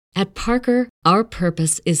At Parker, our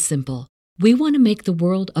purpose is simple. We want to make the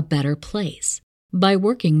world a better place by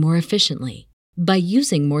working more efficiently, by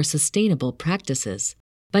using more sustainable practices,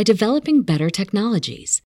 by developing better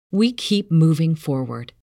technologies. We keep moving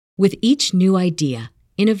forward. With each new idea,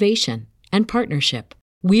 innovation, and partnership,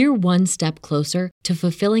 we're one step closer to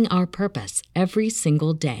fulfilling our purpose every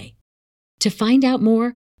single day. To find out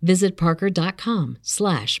more, visit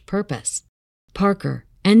parker.com/purpose. Parker,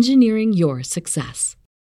 engineering your success.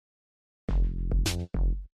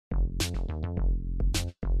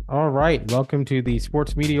 All right, welcome to the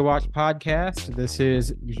Sports Media Watch podcast. This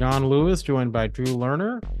is John Lewis, joined by Drew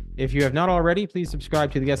Lerner. If you have not already, please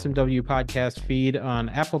subscribe to the SMW podcast feed on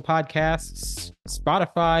Apple Podcasts,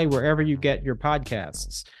 Spotify, wherever you get your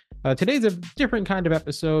podcasts. Today's a different kind of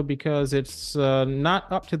episode because it's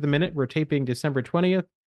not up to the minute. We're taping December 20th,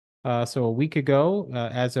 so a week ago,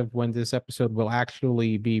 as of when this episode will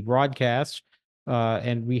actually be broadcast.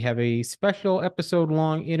 And we have a special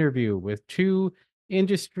episode-long interview with two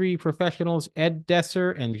industry professionals, Ed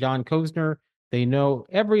Desser and John Kosner. They know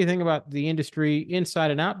everything about the industry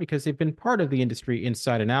inside and out because they've been part of the industry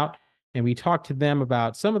inside and out. And we talked to them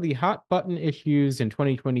about some of the hot button issues in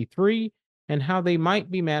 2023 and how they might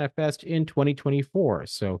be manifest in 2024.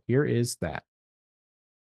 So here is that.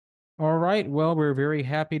 All right. Well, we're very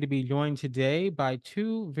happy to be joined today by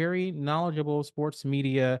two very knowledgeable sports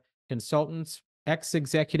media consultants,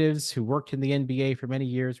 ex-executives who worked in the NBA for many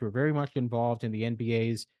years, were very much involved in the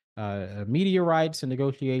NBA's media rights and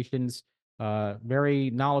negotiations, very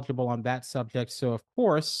knowledgeable on that subject. So, of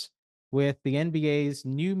course, with the NBA's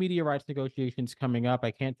new media rights negotiations coming up, I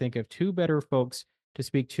can't think of two better folks to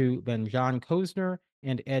speak to than John Kosner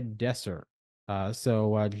and Ed Desser.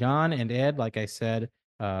 So John and Ed, like I said,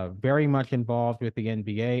 very much involved with the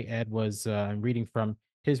NBA. Ed was, I'm reading from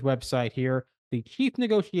his website here, the chief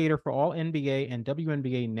negotiator for all NBA and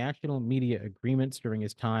WNBA national media agreements during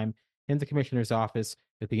his time in the commissioner's office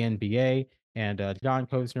at the NBA. And John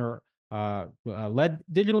Kosner led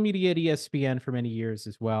digital media at ESPN for many years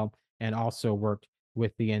as well, and also worked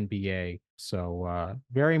with the NBA. So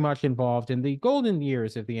very much involved in the golden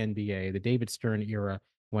years of the NBA, the David Stern era,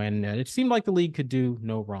 when it seemed like the league could do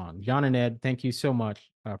no wrong. John and Ed, thank you so much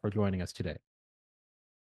for joining us today.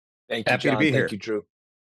 Thank you, Happy to John. be Thank here. you, Drew.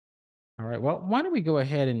 All right. Well, why don't we go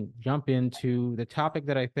ahead and jump into the topic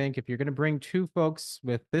that I think, if you're going to bring two folks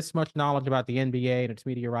with this much knowledge about the NBA and its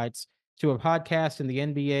media rights to a podcast and the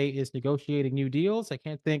NBA is negotiating new deals, I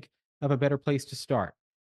can't think of a better place to start.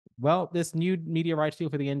 Well, this new media rights deal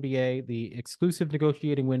for the NBA, the exclusive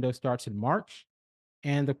negotiating window starts in March.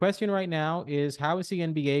 And the question right now is, how is the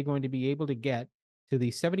NBA going to be able to get to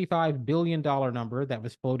the $75 billion number that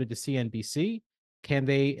was floated to CNBC? Can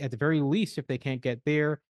they, at the very least, if they can't get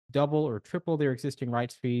there, double or triple their existing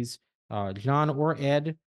rights fees? John or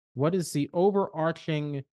Ed, what is the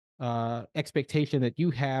overarching expectation that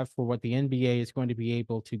you have for what the NBA is going to be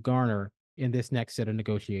able to garner in this next set of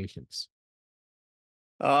negotiations?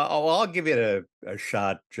 I'll give it a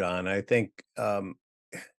shot, John. I think,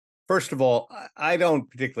 first of all, I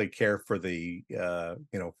don't particularly care for the,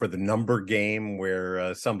 for the number game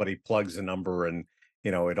where somebody plugs a number and,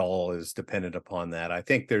 it all is dependent upon that. I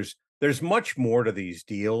think there's much more to these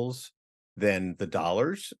deals than the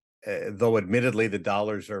dollars, though admittedly the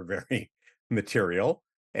dollars are very material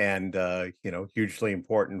and, hugely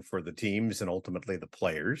important for the teams and ultimately the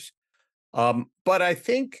players. But I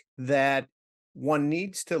think that one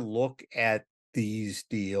needs to look at these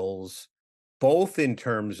deals both in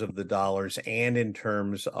terms of the dollars and in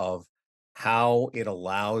terms of how it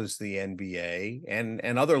allows the NBA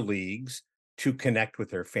and other leagues to connect with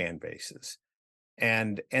their fan bases.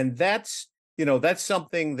 And that's, that's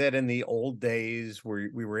something that in the old days where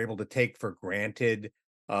we were able to take for granted.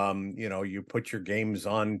 You put your games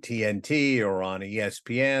on TNT or on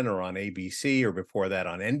ESPN or on ABC or before that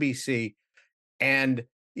on NBC. And,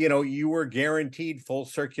 you were guaranteed full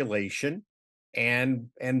circulation and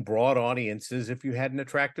broad audiences if you had an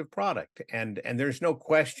attractive product. And there's no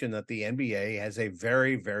question that the NBA has a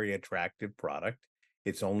very, very attractive product.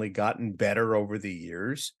 It's only gotten better over the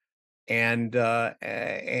years. And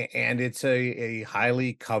it's a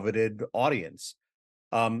highly coveted audience.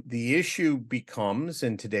 The issue becomes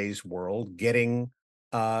in today's world getting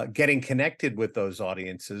connected with those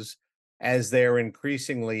audiences as they're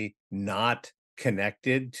increasingly not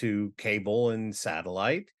connected to cable and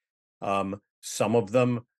satellite. Some of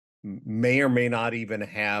them may or may not even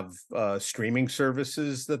have streaming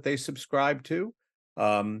services that they subscribe to.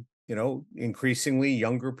 Increasingly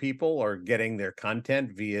younger people are getting their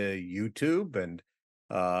content via YouTube and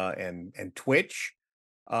Twitch.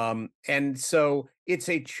 And so it's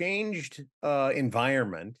a changed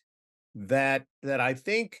environment that I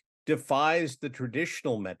think defies the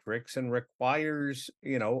traditional metrics and requires,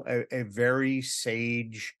 a very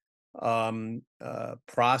sage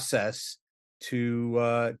process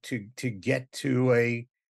to get to a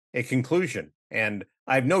conclusion. And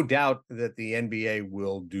I have no doubt that the NBA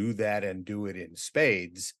will do that and do it in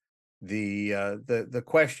spades. The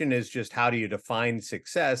question is just, how do you define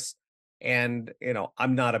success? And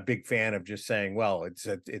I'm not a big fan of just saying, well, it's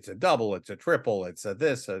a double, it's a triple, it's a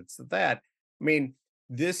this, it's a that. I mean,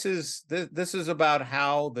 this is about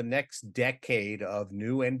how the next decade of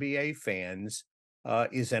new NBA fans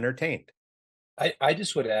is entertained. I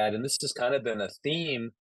just would add, and this has kind of been a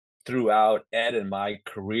theme throughout Ed and my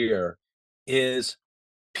career, is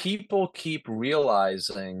people keep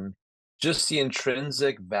realizing just the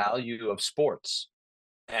intrinsic value of sports.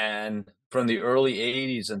 And from the early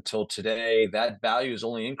 80s until today, that value has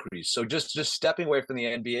only increased. So just stepping away from the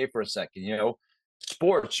NBA for a second,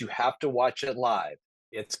 sports, you have to watch it live.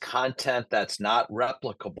 It's content that's not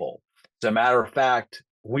replicable. As a matter of fact,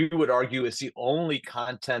 we would argue it's the only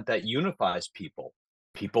content that unifies people.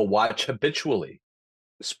 People watch habitually.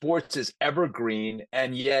 Sports is evergreen,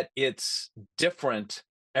 and yet it's different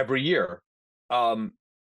every year. Um,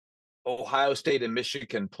 Ohio State and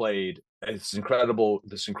Michigan played this incredible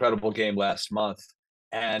game last month,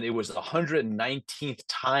 and it was the 119th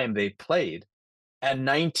time they played, and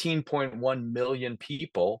 19.1 million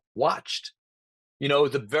people watched.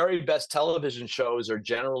 The very best television shows are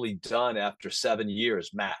generally done after 7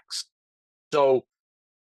 years max. So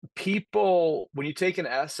people, when you take an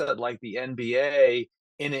asset like the NBA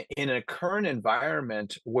in a current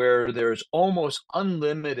environment where there's almost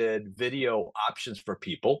unlimited video options for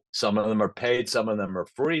people, some of them are paid, some of them are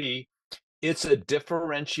free, it's a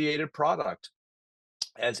differentiated product.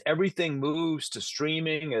 As everything moves to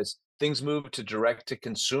streaming, as things move to direct to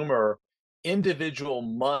consumer, individual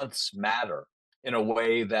months matter in a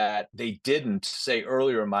way that they didn't, say,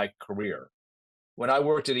 earlier in my career. When I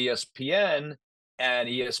worked at ESPN, and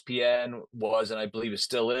ESPN was, and I believe it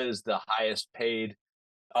still is, the highest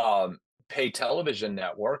um, paid television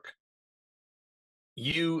network,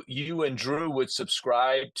 you and Drew would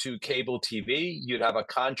subscribe to cable TV. You'd have a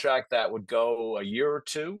contract that would go a year or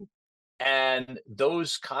two, and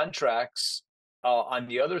those contracts on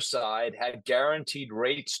the other side had guaranteed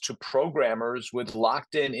rates to programmers with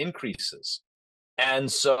locked in increases.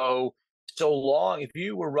 And so long, if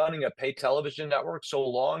you were running a pay television network, so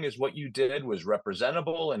long as what you did was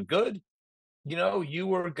representable and good, you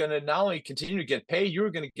were going to not only continue to get paid, you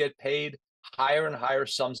were going to get paid higher and higher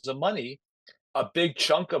sums of money. A big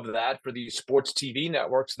chunk of that for these sports TV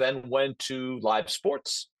networks then went to live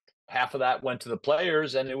sports. Half of that went to the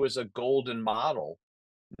players, and it was a golden model.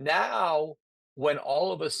 Now, when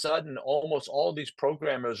all of a sudden almost all these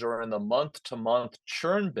programmers are in the month to month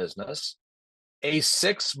churn business, a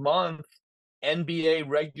 6-month NBA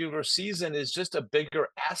regular season is just a bigger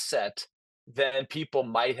asset than people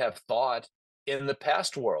might have thought in the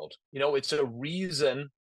past world. It's a reason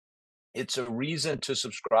to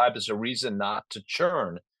subscribe, it's a reason not to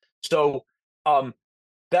churn. So um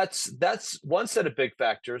that's one set of big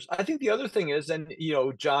factors. I think the other thing is, and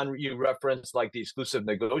John, you referenced like the exclusive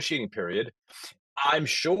negotiating period. I'm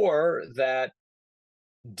sure that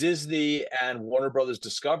Disney and Warner Brothers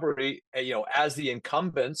Discovery, as the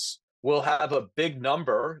incumbents, will have a big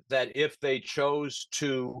number that if they chose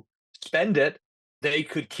to spend it, they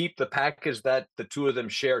could keep the package that the two of them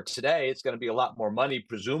share today. It's going to be a lot more money,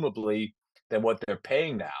 presumably, than what they're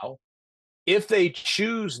paying now. If they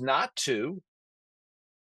choose not to,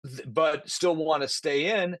 but still want to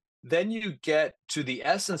stay in, then you get to the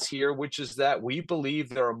essence here, which is that we believe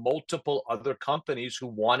there are multiple other companies who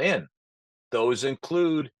want in. Those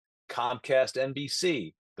include Comcast,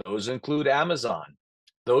 NBC. Those include Amazon.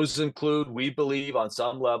 Those include, we believe, on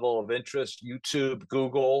some level of interest, YouTube,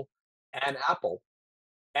 Google, and Apple.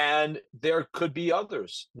 And there could be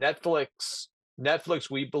others. Netflix,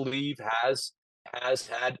 we believe, has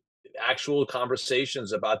had actual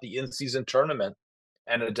conversations about the in-season tournament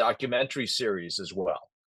and a documentary series as well.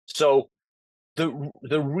 So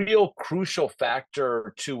the real crucial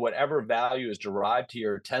factor to whatever value is derived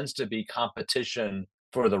here tends to be competition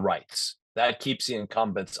for the rights. That keeps the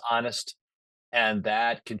incumbents honest, and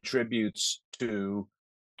that contributes to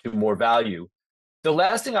more value. The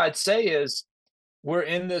last thing I'd say is we're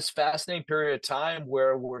in this fascinating period of time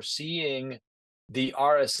where we're seeing the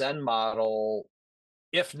RSN model,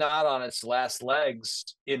 if not on its last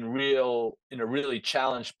legs, in a really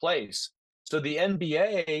challenged place. So the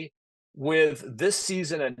NBA, with this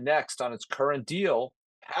season and next on its current deal,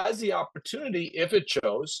 has the opportunity, if it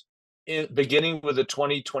chose, beginning with the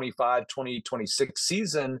 2025-2026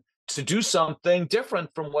 season, to do something different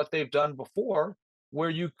from what they've done before, where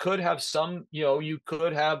you could have you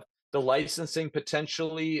could have the licensing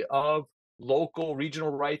potentially of local regional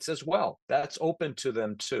rights as well. That's open to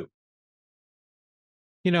them too.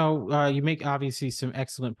 You make obviously some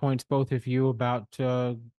excellent points, both of you, about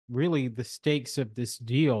really the stakes of this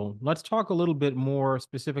deal. Let's talk a little bit more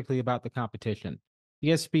specifically about the competition.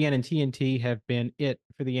 ESPN and TNT have been it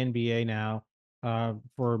for the NBA now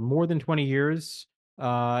for more than 20 years.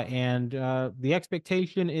 And the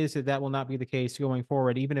expectation is that that will not be the case going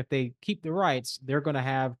forward. Even if they keep the rights, they're going to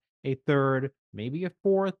have a third, maybe a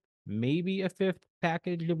fourth, maybe a fifth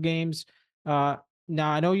package of games. Uh,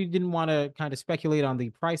 Now, I know you didn't want to kind of speculate on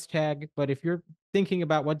the price tag, but if you're thinking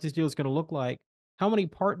about what this deal is going to look like, how many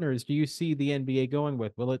partners do you see the NBA going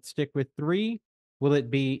with? Will it stick with three? Will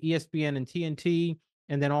it be ESPN and TNT,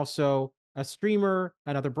 and then also a streamer,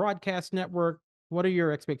 another broadcast network? What are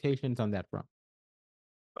your expectations on that front?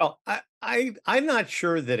 Well, I'm not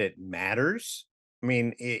sure that it matters. I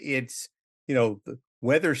mean, it's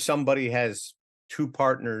whether somebody has two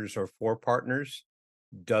partners or four partners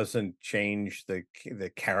doesn't change the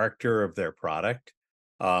character of their product.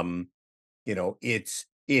 Um,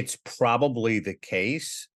 it's probably the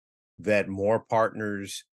case that more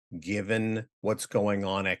partners, given what's going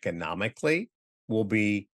on economically, will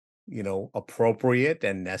be, appropriate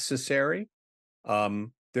and necessary.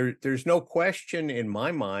 There's no question in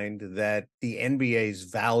my mind that the NBA's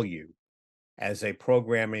value as a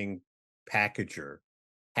programming packager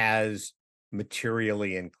has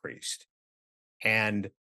materially increased. And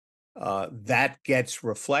that gets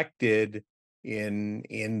reflected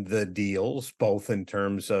in the deals, both in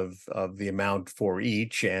terms of the amount for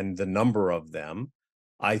each and the number of them.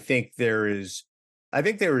 I think there is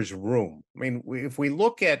room. I mean, if we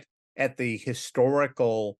look at the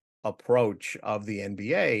historical approach of the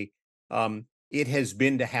NBA, it has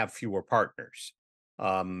been to have fewer partners.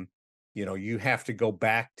 You have to go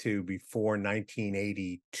back to before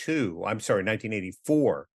 1982. I'm sorry,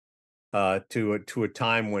 1984 to a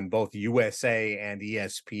time when both USA and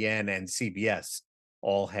ESPN and CBS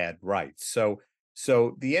all had rights. So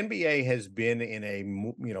the NBA has been in a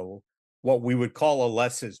what we would call a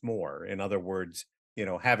less is more. In other words,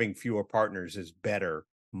 having fewer partners is better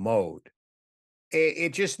mode. It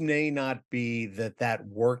just may not be that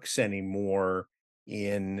works anymore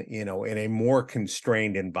in a more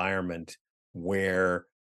constrained environment where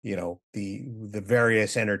the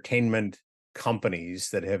various entertainment companies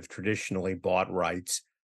that have traditionally bought rights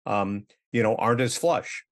aren't as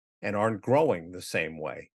flush and aren't growing the same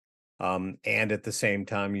way. And at the same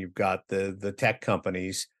time, you've got the tech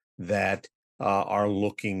companies that are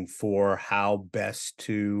looking for how best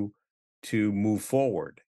to move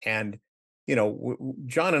forward. And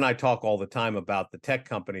John and I talk all the time about the tech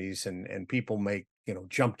companies, and people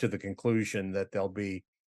jump to the conclusion that they'll be,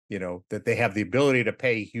 that they have the ability to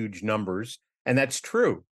pay huge numbers, and that's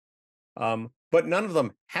true. But none of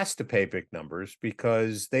them has to pay big numbers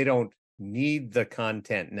because they don't need the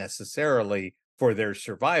content necessarily for their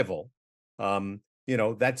survival.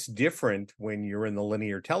 That's different when you're in the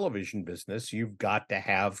linear television business. You've got to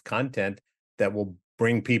have content that will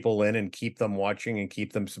bring people in and keep them watching and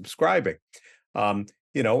keep them subscribing.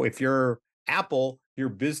 If you're Apple, your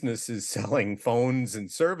business is selling phones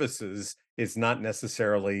and services. It's not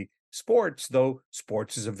necessarily sports, though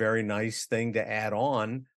sports is a very nice thing to add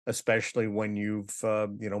on, especially when you've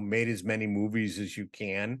made as many movies as you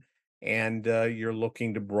can and you're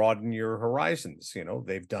looking to broaden your horizons.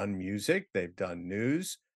 They've done music, they've done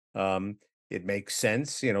news. It makes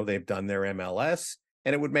sense. They've done their MLS,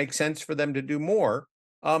 and it would make sense for them to do more.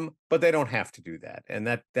 But they don't have to do that, and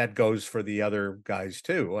that goes for the other guys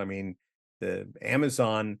too. I mean, the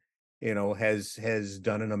Amazon, has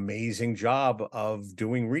done an amazing job of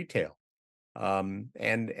doing retail. And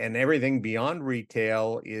everything beyond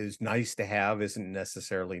retail is nice to have, isn't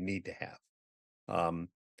necessarily need to have.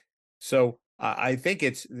 So I think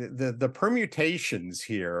it's the permutations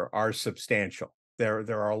here are substantial.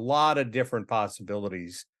 There are a lot of different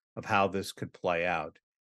possibilities of how this could play out,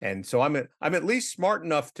 and so I'm at least smart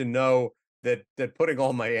enough to know that putting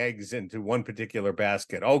all my eggs into one particular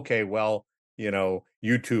basket. Okay, well,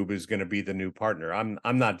 YouTube is going to be the new partner.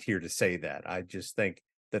 I'm not here to say that. I just think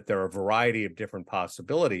that there are a variety of different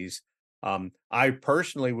possibilities. I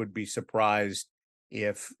personally would be surprised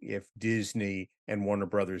if Disney and Warner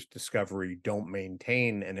Brothers Discovery don't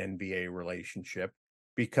maintain an NBA relationship,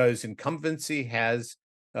 because incumbency is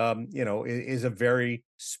a very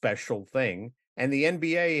special thing. And the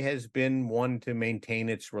NBA has been one to maintain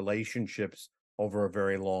its relationships over a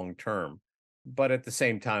very long term. But at the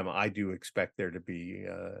same time, I do expect there to be,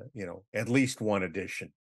 at least one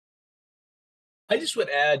addition. I just would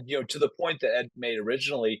add, to the point that Ed made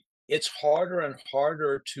originally, it's harder and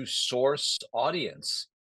harder to source audience.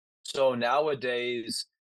 So nowadays,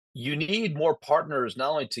 you need more partners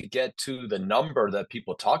not only to get to the number that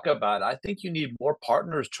people talk about, I think you need more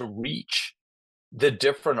partners to reach the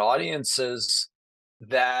different audiences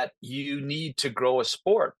that you need to grow a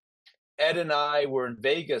sport. Ed and I were in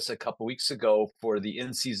Vegas a couple weeks ago for the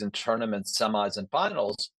in-season tournament semis and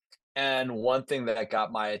finals. And one thing that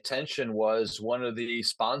got my attention was one of the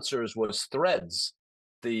sponsors was Threads,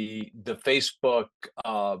 the Facebook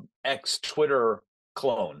X Twitter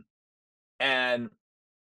clone. And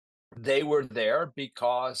they were there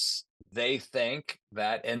because they think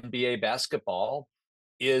that NBA basketball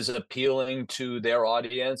is appealing to their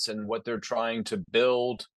audience and what they're trying to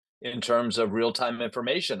build in terms of real-time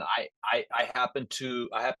information. I happen to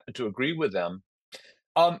agree with them.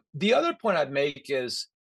 The other point I'd make is,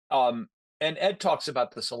 and Ed talks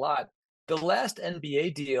about this a lot. The last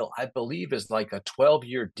NBA deal, I believe, is like a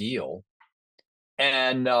 12-year deal,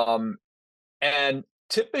 and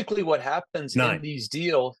typically what happens in 9. these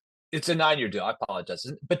deals, it's a 9-year deal. I apologize,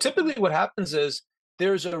 but typically what happens is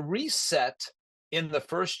there's a reset in the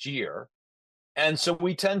first year. And so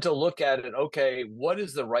we tend to look at it, okay, what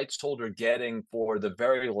is the rights holder getting for the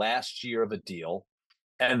very last year of a deal?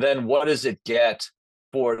 And then what does it get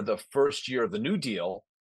for the first year of the new deal?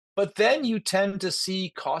 But then you tend to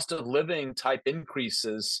see cost of living type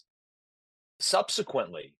increases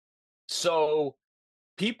subsequently. So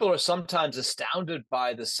people are sometimes astounded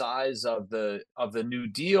by the size of the new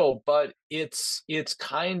deal, but it's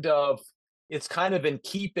kind of in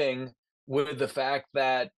keeping with the fact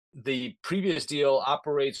that the previous deal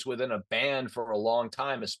operates within a band for a long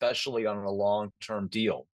time, especially on a long-term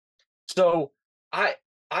deal. So I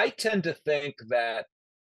tend to think that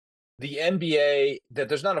the NBA, that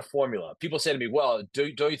there's not a formula. People say to me, well,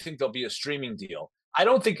 don't you think there'll be a streaming deal? I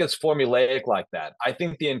don't think it's formulaic like that. I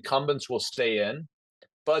think the incumbents will stay in,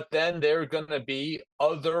 but then there are going to be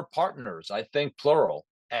other partners, I think plural,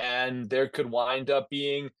 and there could wind up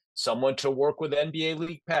being someone to work with NBA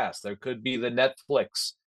League Pass. There could be the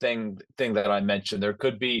Netflix thing that I mentioned. There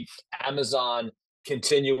could be Amazon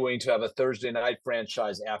continuing to have a Thursday night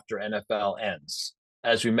franchise after NFL ends.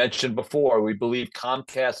 As we mentioned before, we believe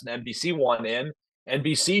Comcast and NBC want in.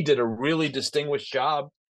 NBC did a really distinguished job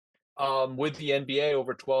with the NBA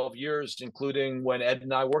over 12 years, including when Ed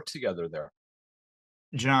and I worked together there.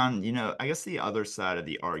 John, I guess the other side of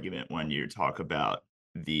the argument when you talk about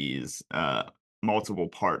these multiple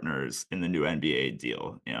partners in the new NBA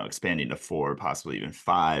deal, expanding to 4, possibly even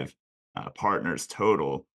 5 partners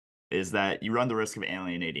total, is that you run the risk of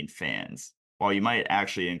alienating fans. While you might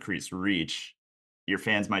actually increase reach, your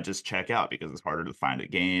fans might just check out because it's harder to find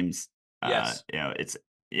at games. Yes.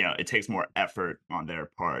 It takes more effort on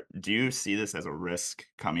their part. Do you see this as a risk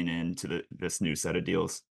coming into this new set of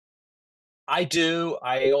deals? I do.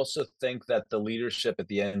 I also think that the leadership at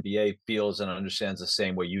the NBA feels and understands the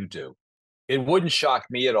same way you do. It wouldn't shock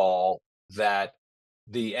me at all that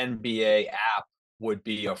the NBA app would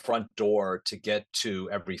be a front door to get to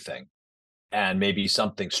everything, and maybe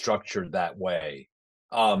something structured that way.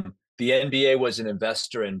 The NBA was an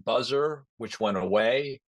investor in Buzzer, which went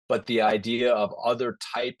away, but the idea of other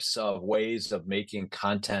types of ways of making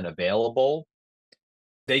content available,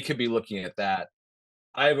 they could be looking at that.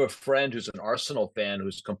 I have a friend who's an Arsenal fan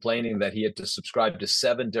who's complaining that he had to subscribe to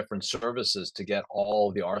 7 different services to get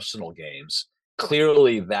all the Arsenal games.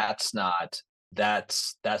 Clearly, that's not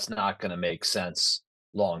going to make sense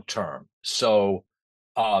long term. So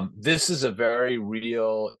this is a very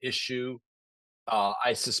real issue.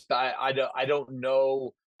 I suspect I don't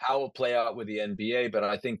know how it will play out with the NBA, but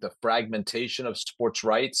I think the fragmentation of sports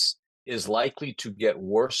rights is likely to get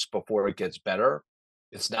worse before it gets better.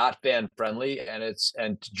 It's not fan friendly,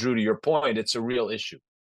 and Drew, to your point, it's a real issue.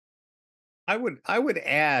 I would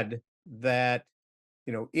add that,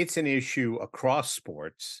 it's an issue across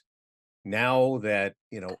sports now that,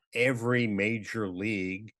 every major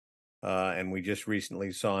league, and we just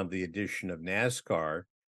recently saw the addition of NASCAR,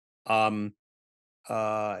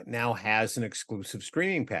 now has an exclusive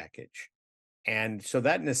streaming package. And so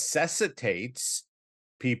that necessitates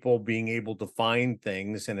people being able to find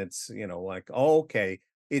things. And it's, like, oh, okay,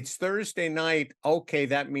 it's Thursday night. Okay,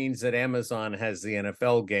 that means that Amazon has the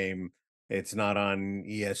NFL game. It's not on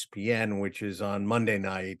ESPN, which is on Monday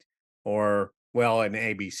night, or, well, an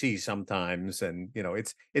ABC sometimes. And,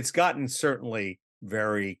 it's gotten certainly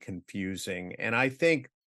very confusing. And I think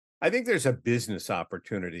there's a business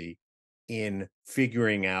opportunity in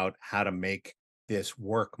figuring out how to make this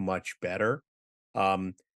work much better.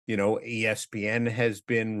 ESPN has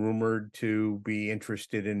been rumored to be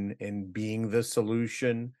interested in being the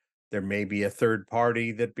solution. There may be a third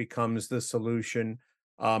party that becomes the solution.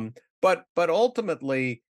 But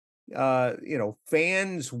ultimately,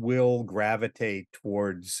 fans will gravitate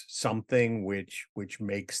towards something which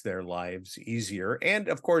makes their lives easier. And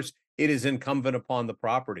of course, it is incumbent upon the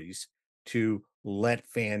properties to let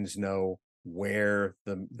fans know where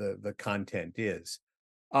the content is.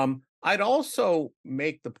 I'd also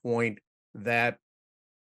make the point that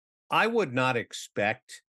I would not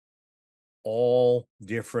expect all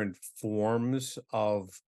different forms of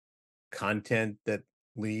content that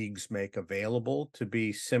leagues make available to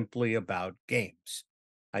be simply about games.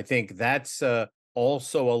 I think that's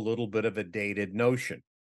also a little bit of a dated notion.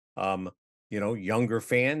 Um, Younger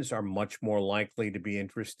fans are much more likely to be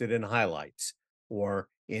interested in highlights or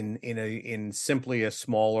in simply a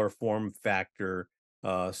smaller form factor,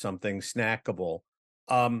 something snackable.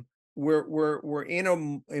 Um, we're in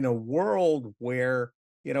a world where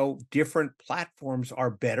different platforms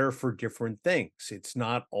are better for different things. It's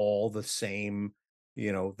not all the same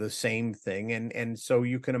thing. And so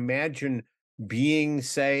you can imagine being,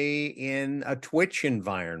 say, in a Twitch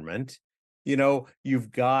environment,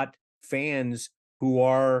 you've got fans who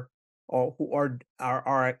are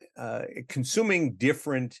consuming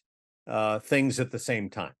different things at the same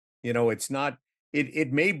time. It's not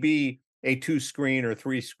it may be a 2-screen or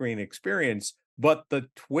 3-screen experience, but the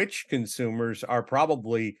Twitch consumers are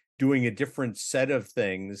probably doing a different set of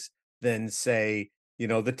things than, say,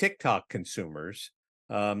 the TikTok consumers.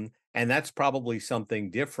 And that's probably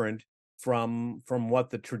something different from what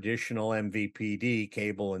the traditional MVPD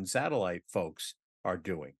cable and satellite folks are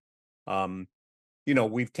doing. Um,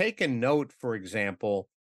 we've taken note, for example,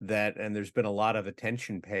 and there's been a lot of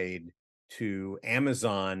attention paid to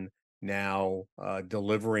Amazon now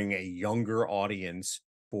delivering a younger audience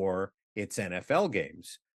for its NFL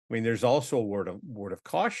games. I mean, there's also a word of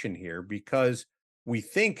caution here, because we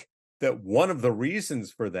think that one of the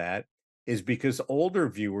reasons for that is because older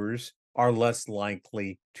viewers are less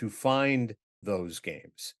likely to find those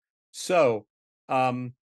games. So,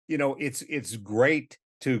 it's great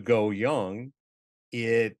to go young.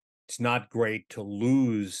 It's not great to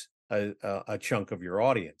lose a chunk of your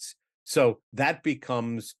audience. So that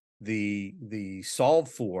becomes the solve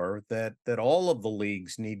for that all of the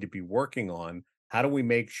leagues need to be working on. How do we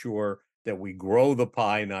make sure that we grow the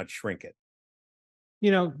pie, not shrink it?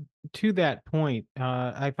 You know, to that point,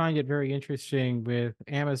 I find it very interesting with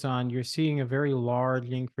Amazon. You're seeing a very large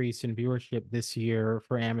increase in viewership this year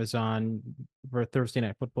for Amazon for Thursday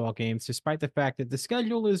night football games, despite the fact that the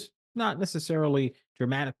schedule is not necessarily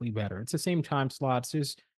dramatically better. It's the same time slots.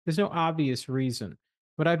 There's no obvious reason.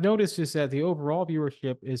 What I've noticed is that the overall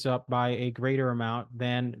viewership is up by a greater amount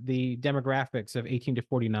than the demographics of 18 to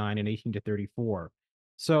 49 and 18 to 34.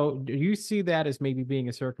 So do you see that as maybe being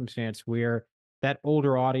a circumstance where that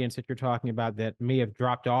older audience that you're talking about that may have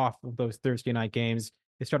dropped off of those Thursday night games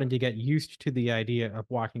is starting to get used to the idea of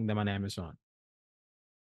watching them on Amazon?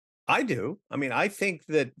 I do. I mean, I think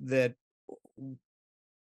that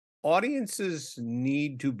audiences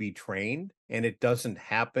need to be trained, and it doesn't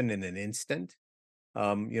happen in an instant.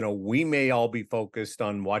 We may all be focused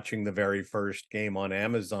on watching the very first game on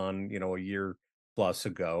Amazon, a year plus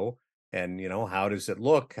ago. And, how does it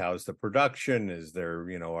look? How's the production?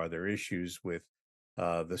 Are there issues with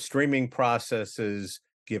the streaming processes,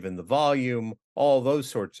 given the volume, all those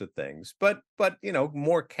sorts of things. But,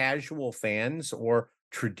 more casual fans or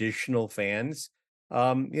traditional fans,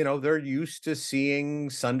 they're used to seeing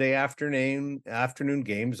Sunday afternoon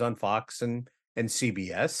games on Fox and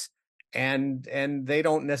CBS, and they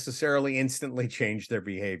don't necessarily instantly change their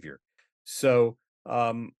behavior. So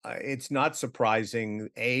it's not surprising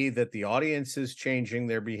that the audience is changing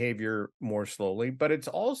their behavior more slowly, but it's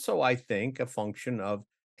also, I think, a function of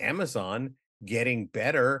Amazon getting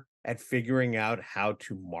better at figuring out how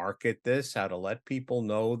to market this, how to let people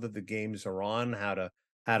know that the games are on, how to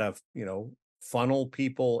funnel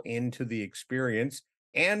people into the experience,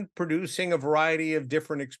 and producing a variety of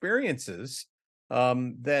different experiences,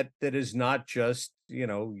 that is not just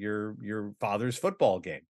your father's football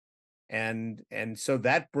game. And so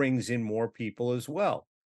that brings in more people as well.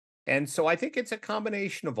 And so I think it's a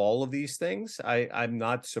combination of all of these things. I'm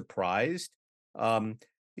not surprised.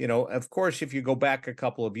 Of course, if you go back a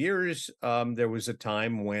couple of years, there was a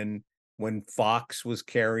time when Fox was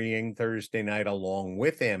carrying Thursday night along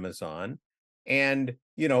with Amazon. And,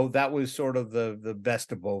 that was sort of the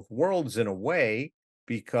best of both worlds in a way,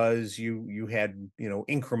 because you had,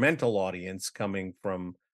 incremental audience coming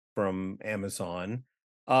from Amazon.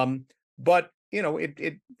 Um, but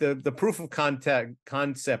the proof of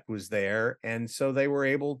concept was there, and so they were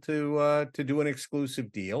able to do an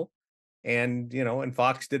exclusive deal, and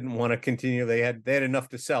Fox didn't want to continue. They had enough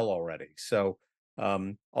to sell already, so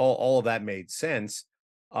all of that made sense.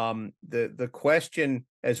 The question,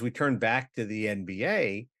 as we turn back to the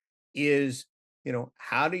NBA, is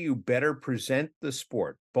how do you better present the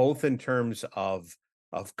sport, both in terms of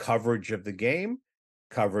coverage of the game,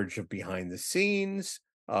 coverage of behind the scenes,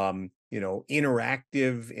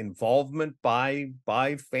 interactive involvement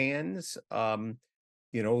by fans,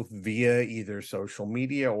 via either social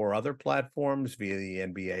media or other platforms, via the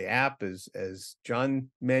NBA app, as John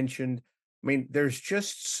mentioned. I mean, there's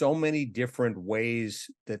just so many different ways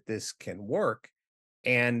that this can work.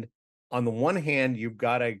 And on the one hand, you've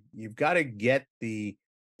got to get the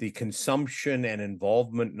consumption and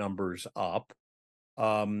involvement numbers up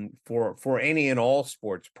for any and all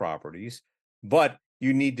sports properties, but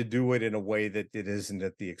you need to do it in a way that it isn't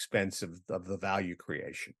at the expense of the value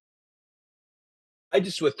creation. I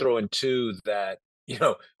just would throw in too that,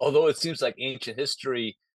 although it seems like ancient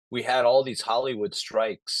history, we had all these Hollywood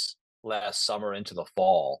strikes last summer into the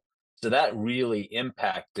fall. So that really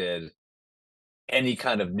impacted any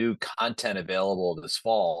kind of new content available this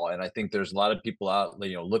fall. And I think there's a lot of people out,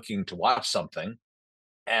 looking to watch something.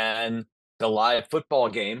 And the live football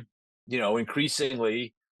game,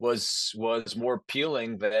 increasingly was more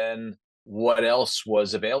appealing than what else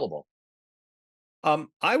was available.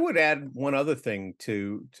 I would add one other thing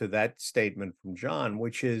to that statement from John,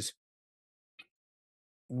 which is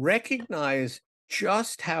recognize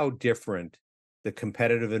just how different the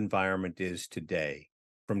competitive environment is today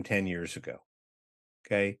from 10 years ago.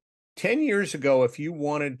 Okay. 10 years ago, if you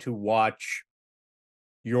wanted to watch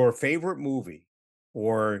your favorite movie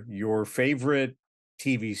or your favorite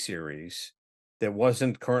TV series that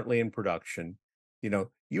wasn't currently in production,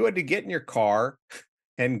 you had to get in your car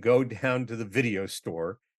and go down to the video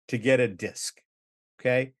store to get a disc.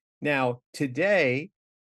 Okay. Now, today,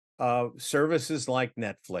 services like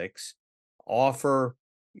Netflix offer,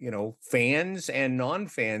 fans and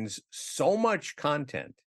non-fans so much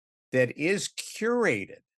content that is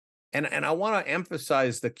curated. And I want to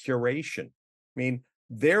emphasize the curation. I mean,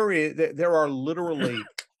 there are literally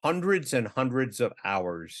hundreds and hundreds of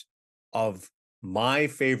hours of my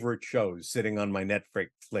favorite shows sitting on my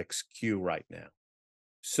Netflix queue right now.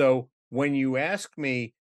 So when you ask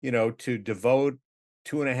me, to devote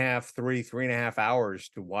 2.5, 3.5 hours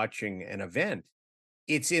to watching an event,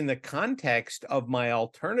 it's in the context of my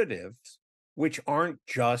alternatives, which aren't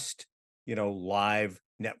just, live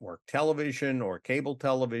network television or cable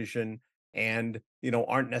television, and,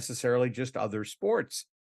 aren't necessarily just other sports.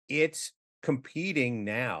 It's competing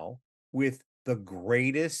now with the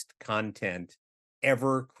greatest content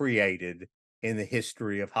ever created in the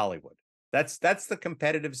history of Hollywood. That's the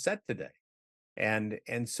competitive set today. And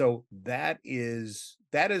so that is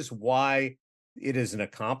why it is an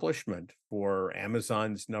accomplishment for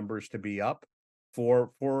Amazon's numbers to be up,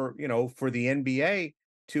 for the NBA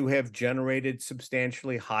to have generated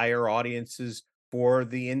substantially higher audiences for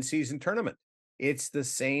the in-season tournament. It's the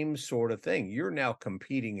same sort of thing. You're now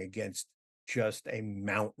competing against just a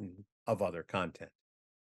mountain of other content.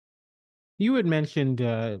 You had mentioned,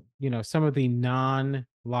 some of the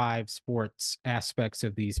non-live sports aspects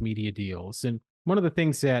of these media deals, and one of the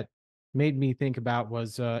things that made me think about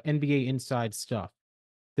was NBA Inside Stuff.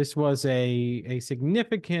 This was a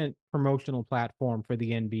significant promotional platform for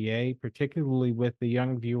the NBA, particularly with the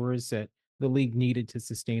young viewers that the league needed to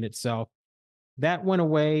sustain itself. That went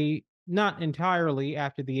away not entirely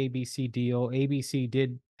after the ABC deal. ABC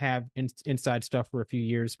did have inside stuff for a few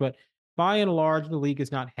years, but by and large, the league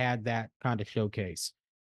has not had that kind of showcase.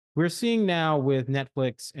 We're seeing now with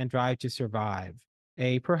Netflix and Drive to Survive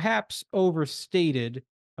a perhaps overstated,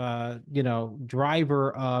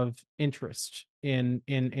 driver of interest in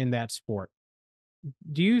that sport.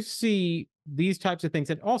 Do you see these types of things?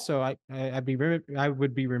 And also, I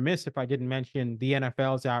would be remiss if I didn't mention the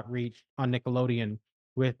NFL's outreach on Nickelodeon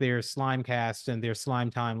with their Slimecast and their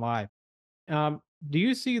Slime Time Live. Do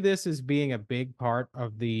you see this as being a big part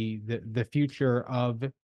of the future of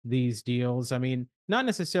these deals? I mean, not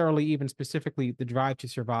necessarily even specifically the Drive to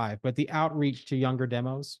Survive, but the outreach to younger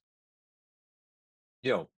demos.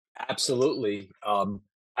 You know, absolutely.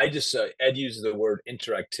 I just Ed used the word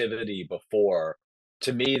interactivity before.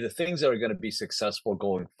 To me, the things that are going to be successful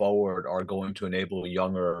going forward are going to enable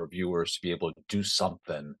younger viewers to be able to do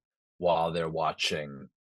something while they're watching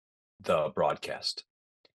the broadcast.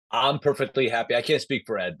 I'm perfectly happy. I can't speak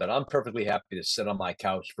for Ed, but I'm perfectly happy to sit on my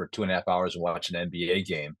couch for 2.5 hours and watch an NBA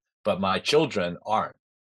game. But my children aren't.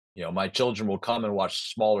 My children will come and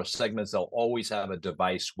watch smaller segments. They'll always have a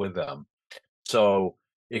device with them. So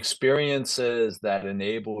experiences that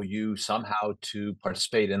enable you somehow to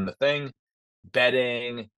participate in the thing,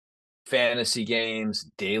 betting, fantasy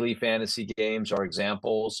games, daily fantasy games are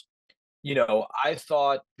examples. I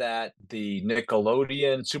thought that the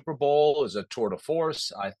Nickelodeon Super Bowl is a tour de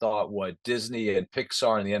force. I thought what Disney and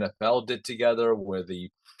Pixar and the NFL did together with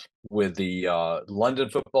the London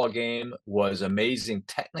football game was amazing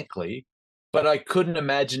technically, but I couldn't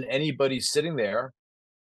imagine anybody sitting there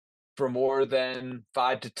for more than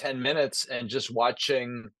 5 to 10 minutes and just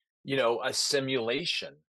watching, a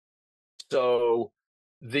simulation. So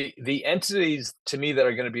the entities to me that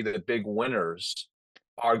are going to be the big winners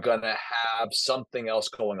are going to have something else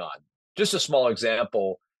going on. Just a small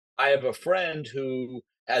example, I have a friend who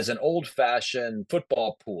has an old-fashioned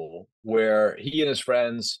football pool where he and his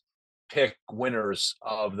friends pick winners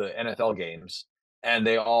of the NFL games, and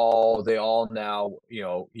they all now,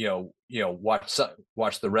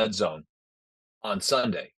 watch the red zone on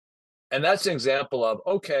Sunday. And that's an example of,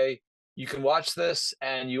 okay, you can watch this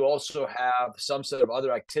and you also have some sort of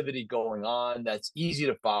other activity going on that's easy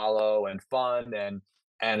to follow and fun and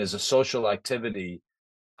is a social activity.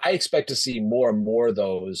 I expect to see more and more of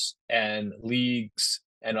those, and leagues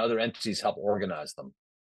and other entities help organize them.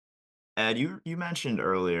 Ed, you mentioned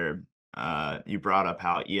earlier, you brought up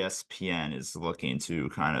how ESPN is looking to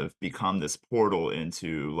kind of become this portal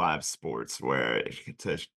into live sports where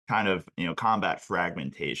to kind of, combat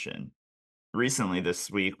fragmentation. Recently,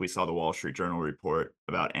 this week, we saw the Wall Street Journal report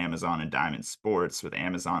about Amazon and Diamond Sports, with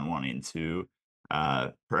Amazon wanting to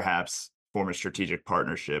perhaps form a strategic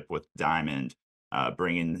partnership with Diamond,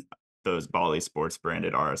 bringing those Bally Sports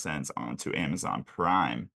branded RSNs onto Amazon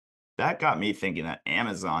Prime. That got me thinking that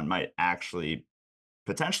Amazon might actually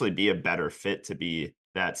potentially be a better fit to be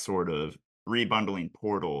that sort of rebundling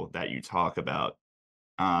portal that you talk about.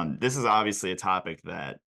 This is obviously a topic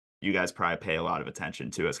that you guys probably pay a lot of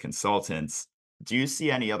attention to as consultants. Do you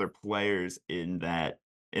see any other players in that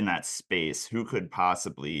space who could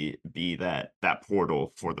possibly be that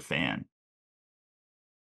portal for the fan?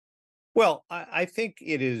 Well, I think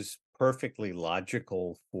it is perfectly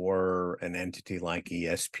logical for an entity like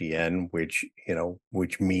ESPN,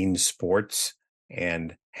 which means sports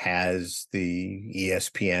and has the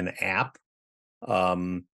ESPN app,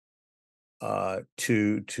 um,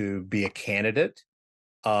 to be a candidate.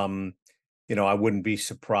 Um, I wouldn't be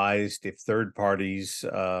surprised if third parties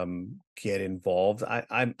get involved.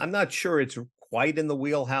 I'm not sure it's quite in the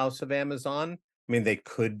wheelhouse of Amazon. I mean, they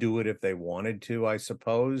could do it if they wanted to, I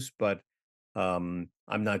suppose, but I'm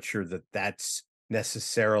not sure that that's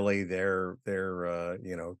necessarily their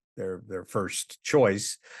first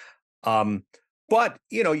choice. Um, but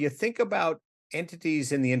you think about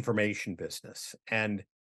entities in the information business, and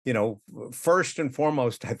first and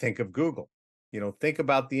foremost, I think of Google. Think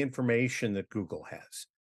about the information that Google has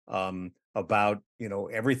about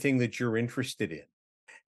everything that you're interested in,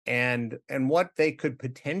 and what they could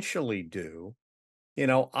potentially do.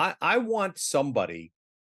 I want somebody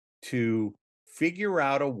to figure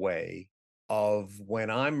out a way of, when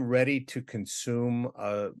I'm ready to consume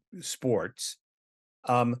sports,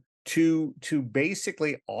 to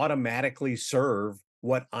basically automatically serve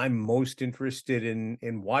what I'm most interested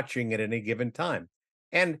in watching at any given time.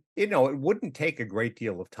 And it wouldn't take a great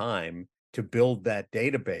deal of time to build that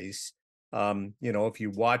database. If you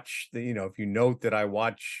watch if you note that I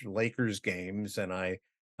watch Lakers games, and I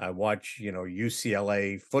watch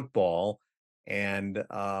UCLA football, and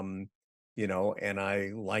and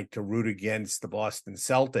I like to root against the Boston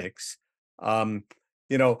Celtics. Um,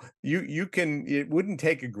 you can, it wouldn't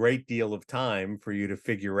take a great deal of time for you to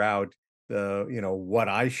figure out what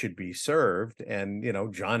I should be served.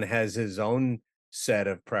 And John has his own set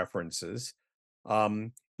of preferences.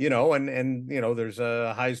 And there's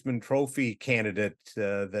a Heisman Trophy candidate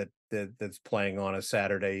that's playing on a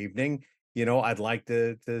Saturday evening. I'd like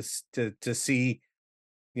to see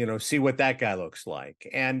see what that guy looks like.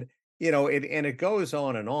 And it goes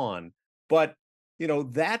on and on. But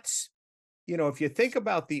that's if you think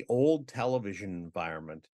about the old television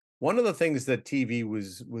environment, one of the things that TV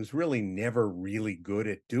was really never really good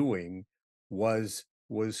at doing was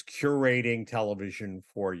curating television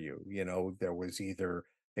for you. There was either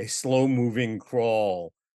a slow moving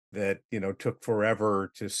crawl that took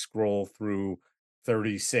forever to scroll through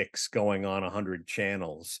 36 going on 100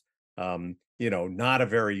 channels. Not a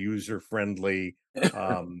very user friendly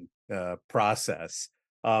process.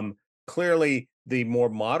 Clearly, the more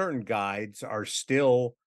modern guides are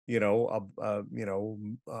still a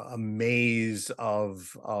maze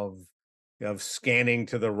of of scanning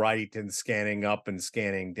to the right and scanning up and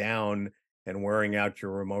scanning down and wearing out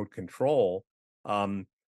your remote control.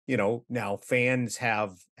 Now fans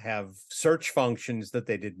have search functions that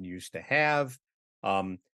they didn't used to have,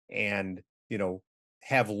 and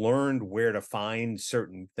have learned where to find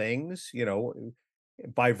certain things.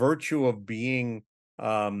 By virtue of being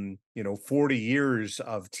 40 years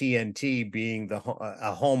of TNT being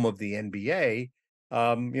a home of the NBA,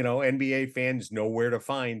 NBA fans know where to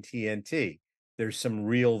find TNT. There's some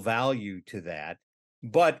real value to that.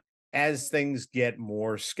 But as things get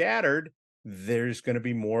more scattered, there's going to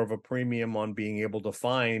be more of a premium on being able to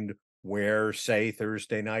find where, say,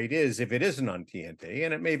 Thursday night is if it isn't on TNT,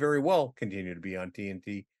 and it may very well continue to be on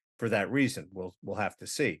TNT for that reason. We'll have to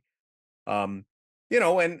see. And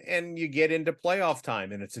you get into playoff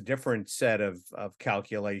time, and it's a different set of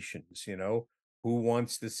calculations. Who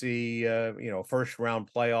wants to see first round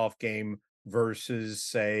playoff game versus,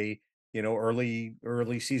 say,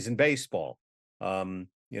 early season baseball. They're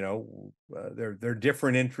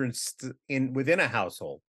different interests within a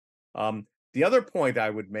household. The other point I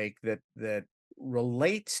would make that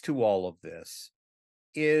relates to all of this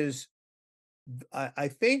is I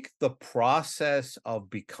think the process of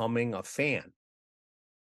becoming a fan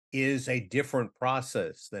is a different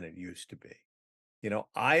process than it used to be.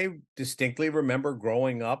 I distinctly remember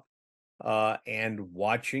growing up and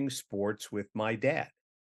watching sports with my dad.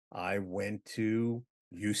 I went to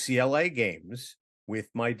UCLA games with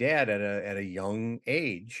my dad at a young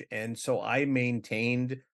age, and so I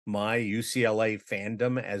maintained my UCLA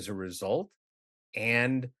fandom as a result.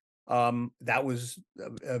 And that was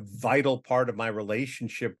a vital part of my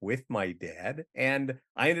relationship with my dad. And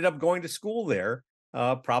I ended up going to school there,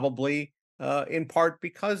 probably in part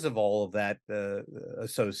because of all of that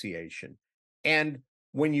association. And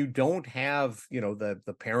when you don't have,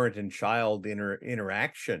 the parent and child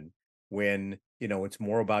interaction, when, it's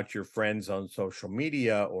more about your friends on social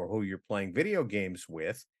media or who you're playing video games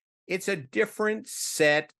with, it's a different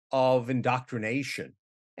set of indoctrination,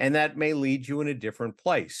 and that may lead you in a different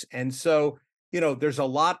place. And so, there's a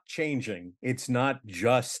lot changing. It's not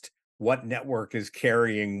just what network is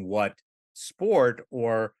carrying what sport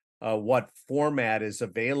or what format is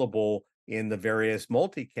available in the various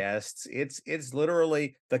multicasts. It's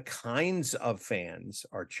literally the kinds of fans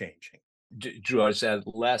are changing. Drew, I said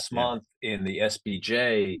last Yeah. month in the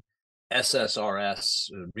SBJ SSRS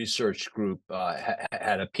research group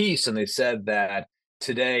had a piece, and they said that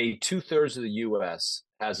today 2/3 of the U.S.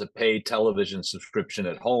 has a paid television subscription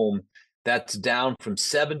at home. That's down from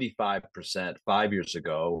 75% 5 years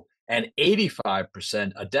ago and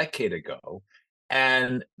 85% a decade ago.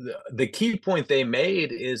 And the key point they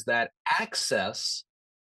made is that access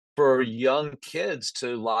for young kids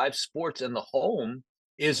to live sports in the home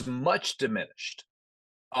is much diminished.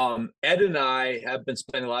 Ed and I have been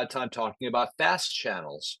spending a lot of time talking about fast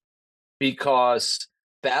channels, because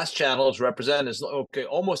fast channels represent is okay.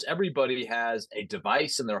 Almost everybody has a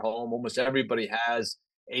device in their home. Almost everybody has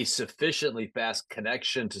a sufficiently fast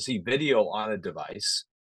connection to see video on a device.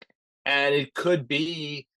 And it could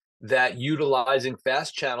be that utilizing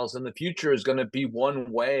fast channels in the future is going to be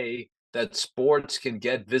one way that sports can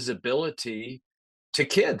get visibility to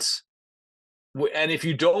kids. And if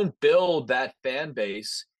you don't build that fan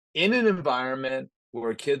base in an environment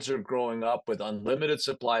where kids are growing up with unlimited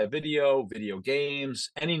supply of video games,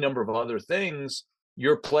 any number of other things,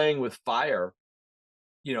 you're playing with fire,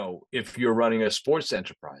 if you're running a sports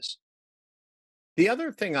enterprise. The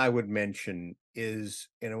other thing I would mention is,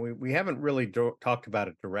 we haven't really talked about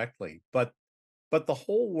it directly, but the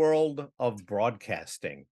whole world of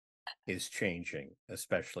broadcasting is changing,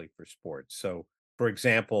 especially for sports. So, for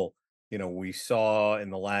example, we saw in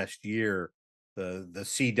the last year the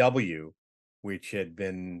CW, which had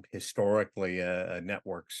been historically a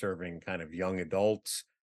network serving kind of young adults,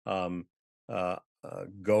 um,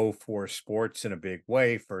 go for sports in a big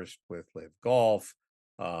way. First with Live Golf,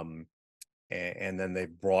 and then they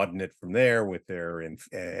broaden it from there with their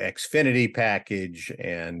Xfinity package,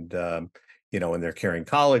 and and they're carrying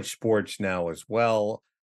college sports now as well.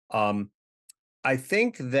 I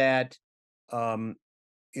think that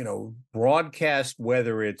broadcast,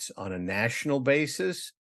 whether it's on a national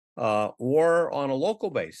basis or on a local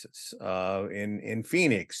basis, in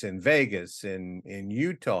Phoenix, in Vegas, in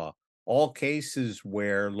Utah, all cases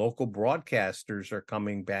where local broadcasters are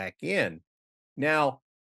coming back in now,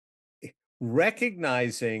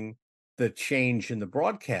 recognizing the change in the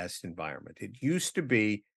broadcast environment. It used to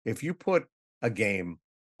be if you put a game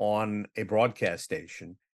on a broadcast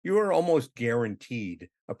station, you are almost guaranteed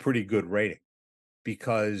a pretty good rating,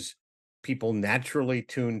 because people naturally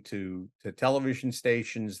tuned to television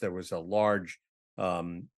stations. There was a large,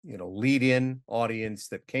 lead-in audience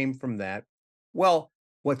that came from that. Well,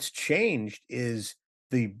 what's changed is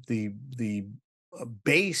the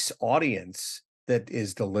base audience that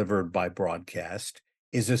is delivered by broadcast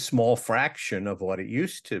is a small fraction of what it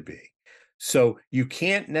used to be. So you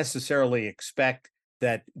can't necessarily expect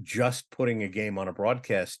that just putting a game on a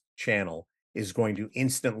broadcast channel is going to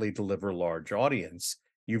instantly deliver large audience.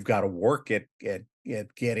 You've got to work at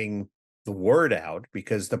getting the word out,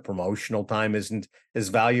 because the promotional time isn't as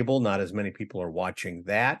valuable. Not as many people are watching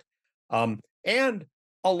that. And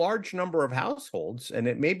a large number of households, and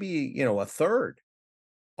it may be, a third,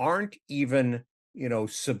 aren't even,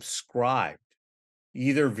 subscribed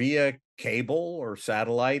either via cable or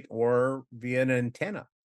satellite or via an antenna.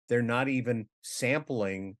 They're not even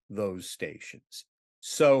sampling those stations.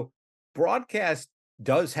 So broadcast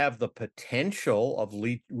does have the potential of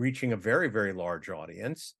reaching a very, very large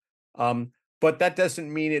audience. But that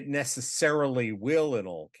doesn't mean it necessarily will in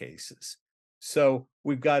all cases. So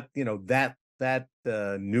we've got, that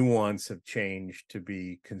nuance of change to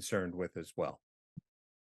be concerned with as well.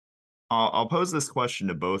 I'll pose this question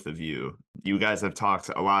to both of you. You guys have talked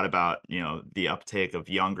a lot about, the uptake of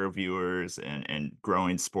younger viewers and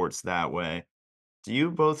growing sports that way. Do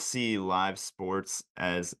you both see live sports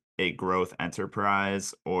as a growth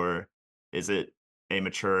enterprise, or is it a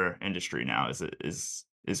mature industry now?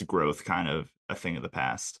 Is growth kind of a thing of the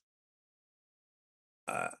past?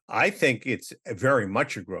 I think it's very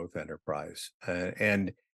much a growth enterprise,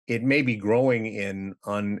 and it may be growing in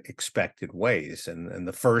unexpected ways. And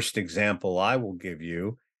the first example I will give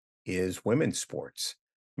you is women's sports.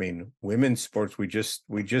 I mean, women's sports. We just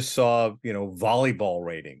saw, volleyball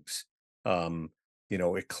ratings,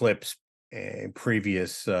 eclipse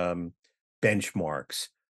previous benchmarks.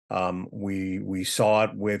 We saw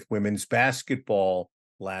it with women's basketball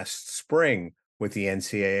last spring with the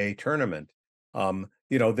NCAA tournament.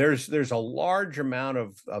 There's a large amount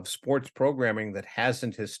of sports programming that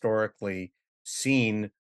hasn't historically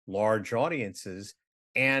seen large audiences.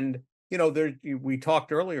 And, we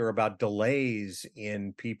talked earlier about delays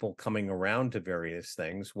in people coming around to various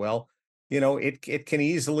things. Well, it can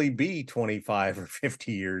easily be 25 or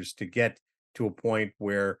 50 years to get to a point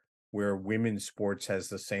where women's sports has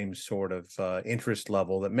the same sort of interest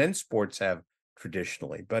level that men's sports have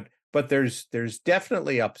traditionally. But there's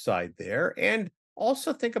definitely upside there. And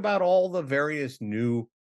also think about all the various new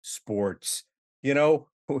sports.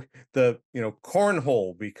 Cornhole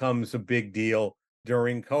becomes a big deal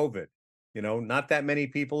during COVID. Not that many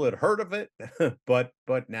people had heard of it, but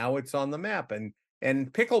now it's on the map. And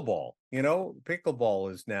pickleball,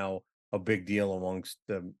 pickleball is now a big deal amongst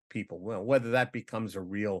the people. Well, whether that becomes a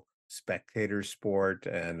real spectator sport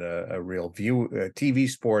and a real TV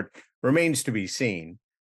sport remains to be seen.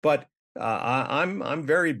 But I'm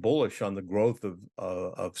very bullish on the growth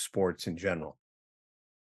of sports in general.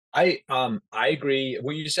 I agree.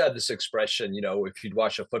 We used to have this expression, if you'd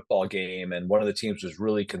watch a football game and one of the teams was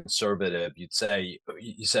really conservative, you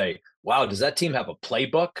say, "Wow, does that team have a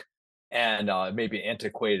playbook?" And maybe an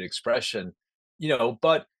antiquated expression,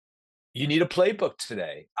 but you need a playbook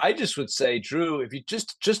today. I just would say, Drew, if you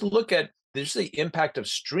just look at there's the impact of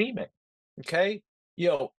streaming. Okay,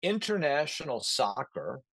 international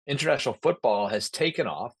soccer, international football has taken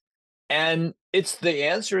off. And the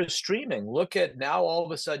answer is streaming. Look at now, all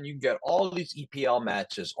of a sudden you get all these EPL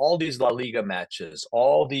matches, all these La Liga matches,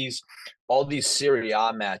 all these Serie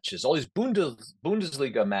A matches, all these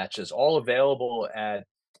Bundesliga matches, all available at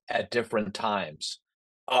different times.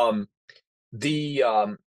 The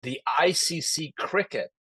ICC cricket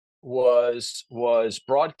was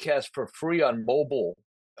broadcast for free on mobile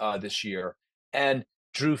this year and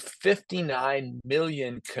drew 59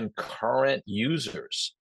 million concurrent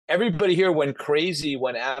users. Everybody here went crazy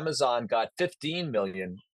when Amazon got 15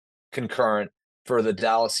 million concurrent for the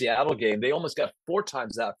Dallas-Seattle game. They almost got 4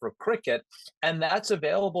 times that for cricket, and that's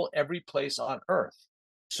available every place on earth.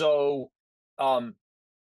 So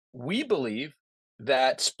we believe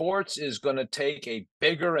that sports is going to take a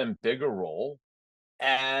bigger and bigger role,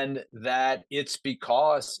 and that it's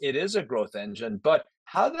because it is a growth engine. But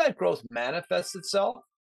how that growth manifests itself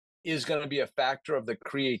is going to be a factor of the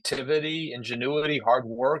creativity, ingenuity, hard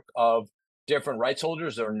work of different rights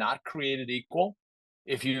holders that are not created equal.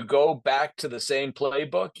 If you go back to the same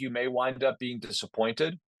playbook, you may wind up being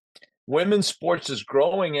disappointed. Women's sports is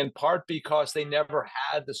growing in part because they never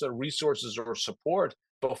had the sort of resources or support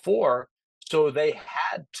before, so they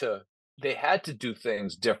had to do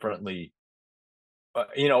things differently.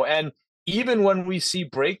 And even when we see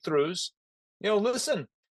breakthroughs, listen,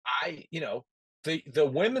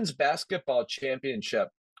 the women's basketball championship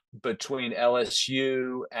between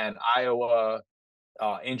LSU and Iowa,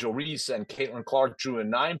 Angel Reese and Caitlin Clark drew a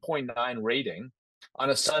 9.9 rating on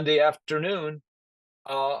a Sunday afternoon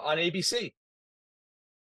on ABC.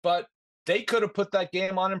 But they could have put that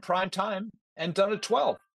game on in prime time and done it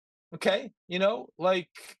 12. Okay, they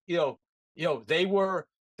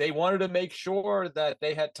wanted to make sure that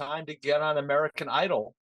they had time to get on American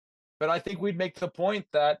Idol. But I think we'd make the point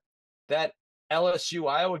that that LSU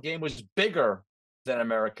Iowa game was bigger than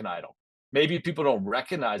American Idol. Maybe people don't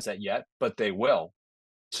recognize that yet, but they will.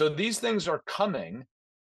 So these things are coming,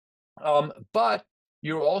 but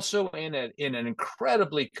you're also in an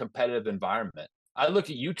incredibly competitive environment. I look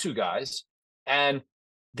at you two guys, and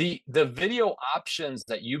the video options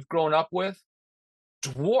that you've grown up with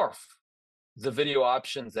dwarf the video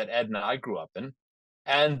options that Ed and I grew up in,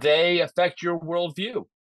 and they affect your worldview.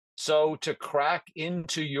 So to crack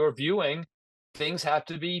into your viewing, things have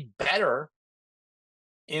to be better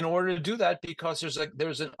in order to do that, because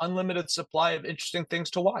there's an unlimited supply of interesting things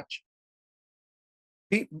to watch.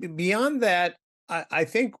 Beyond that, I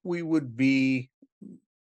think we would be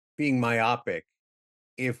being myopic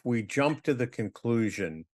if we jump to the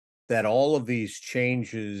conclusion that all of these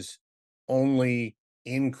changes only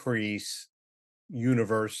increase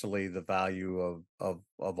universally the value of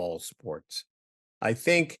all sports. I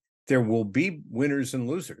think there will be winners and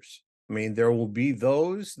losers. I mean, there will be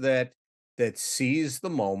those that seize the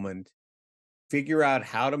moment, figure out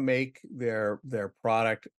how to make their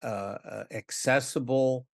product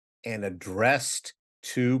accessible and addressed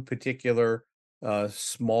to particular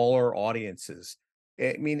smaller audiences.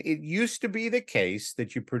 I mean, it used to be the case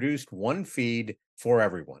that you produced one feed for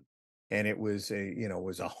everyone, and it was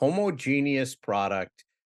a homogeneous product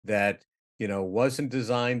that wasn't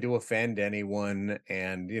designed to offend anyone,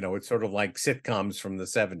 and it's sort of like sitcoms from the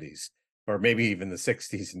 70s or maybe even the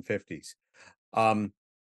 60s and 50s.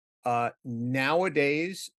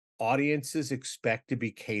 Nowadays, audiences expect to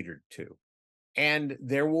be catered to. And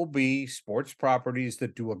there will be sports properties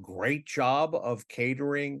that do a great job of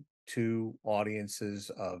catering to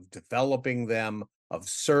audiences, of developing them, of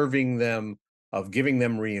serving them, of giving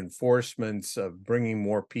them reinforcements, of bringing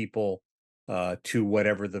more people to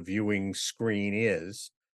whatever the viewing screen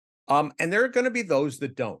is. And there are going to be those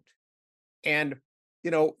that don't. And,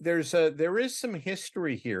 there is some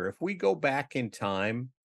history here. If we go back in time,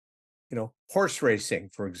 horse racing,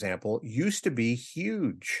 for example, used to be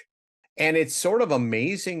huge. And it's sort of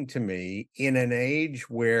amazing to me, in an age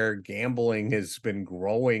where gambling has been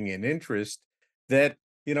growing in interest, that,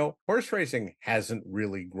 horse racing hasn't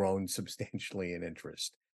really grown substantially in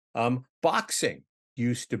interest. Boxing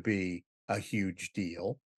used to be a huge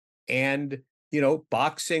deal. And,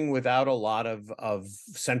 boxing without a lot of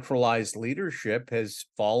centralized leadership has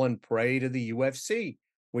fallen prey to the UFC,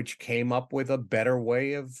 which came up with a better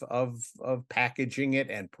way of packaging it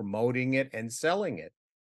and promoting it and selling it.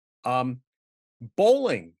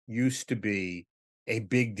 Bowling used to be a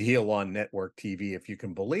big deal on network TV, if you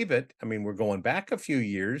can believe it. I mean, we're going back a few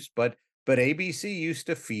years, but ABC used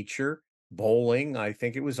to feature bowling. I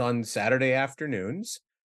think it was on Saturday afternoons,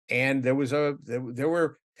 and there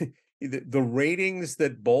were the ratings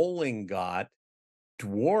that bowling got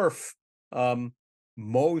dwarf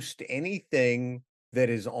most anything that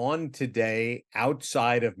is on today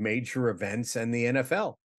outside of major events and the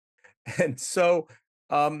NFL. And so,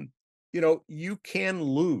 you can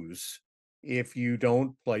lose if you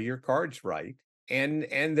don't play your cards right, and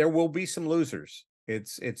there will be some losers.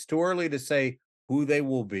 It's too early to say who they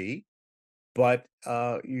will be, but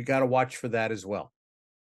you got to watch for that as well.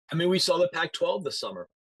 I mean, we saw the Pac-12 this summer.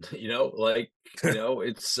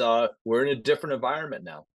 It's we're in a different environment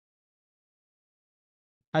now.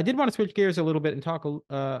 I did want to switch gears a little bit and talk.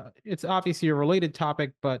 It's obviously a related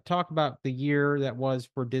topic, but talk about the year that was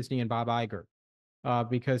for Disney and Bob Iger,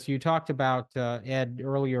 because you talked about Ed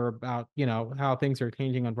earlier about how things are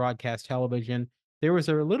changing on broadcast television. There was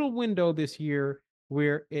a little window this year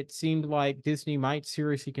where it seemed like Disney might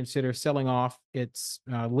seriously consider selling off its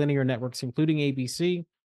linear networks, including ABC.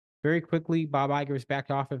 Very quickly, Bob Iger's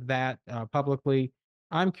backed off of that publicly.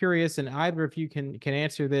 I'm curious, and either of you can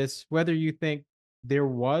answer this, whether you think there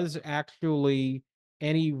was actually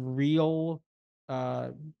any real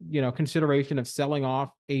consideration of selling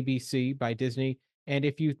off ABC by Disney, and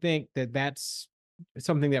if you think that that's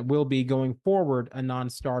something that will be going forward a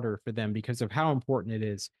non-starter for them because of how important it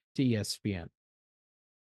is to ESPN.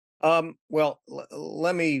 Well,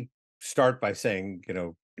 let me start by saying,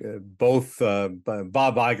 both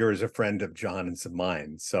Bob Iger is a friend of John and some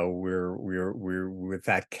mine, so we're with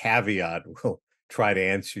that caveat, we'll try to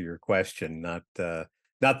answer your question,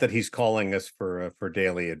 Not that he's calling us for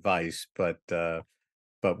daily advice, but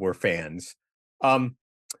we're fans. Um,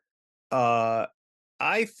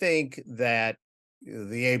 I think that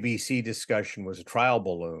the ABC discussion was a trial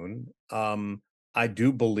balloon. I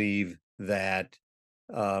do believe that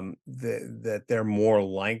that they're more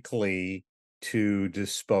likely to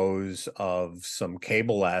dispose of some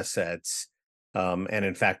cable assets. And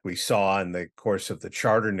in fact, we saw in the course of the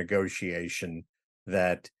charter negotiation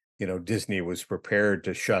that Disney was prepared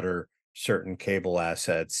to shutter certain cable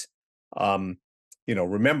assets.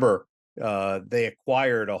 Remember they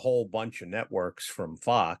acquired a whole bunch of networks from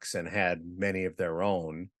Fox and had many of their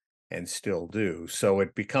own and still do. So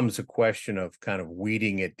it becomes a question of kind of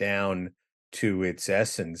weeding it down to its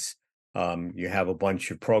essence. You have a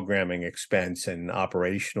bunch of programming expense and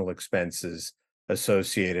operational expenses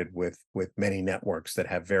associated with many networks that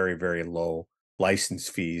have very, very low license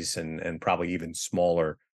fees and probably even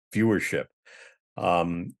smaller viewership.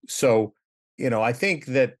 So I think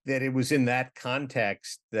that it was in that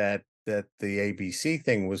context that the ABC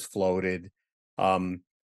thing was floated. And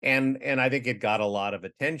I think it got a lot of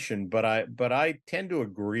attention, but I tend to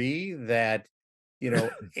agree that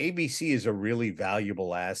ABC is a really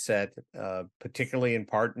valuable asset, particularly in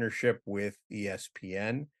partnership with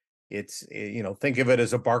ESPN. It's think of it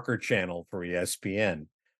as a Barker channel for ESPN.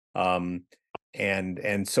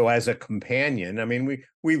 And so as a companion, I mean,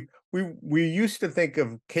 we used to think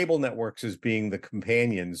of cable networks as being the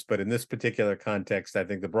companions, but in this particular context, I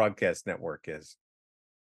think the broadcast network is.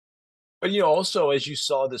 But also, as you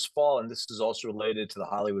saw this fall, and this is also related to the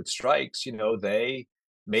Hollywood strikes, they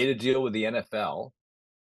made a deal with the NFL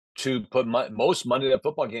to put most Monday Night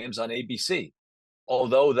Football games on ABC.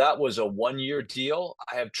 Although that was a one-year deal,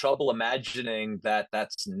 I have trouble imagining that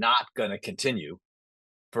that's not going to continue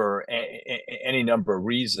for any number of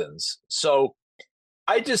reasons. So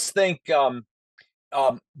I just think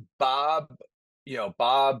Bob,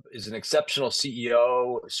 Bob is an exceptional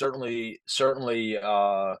CEO. Certainly,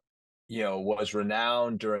 was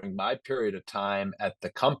renowned during my period of time at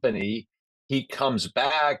the company. He comes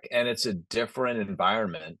back, and it's a different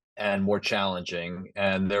environment and more challenging.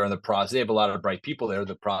 And they're in the process. They have a lot of bright people there.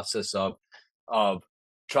 The process of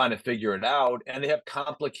trying to figure it out, and they have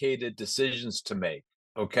complicated decisions to make.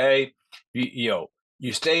 Okay, you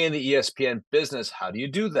stay in the ESPN business. How do you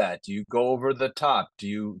do that? Do you go over the top? Do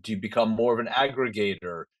you become more of an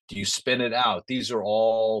aggregator? Do you spin it out? These are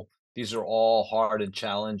all hard and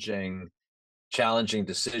challenging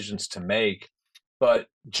decisions to make. But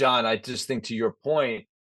John, I just think to your point,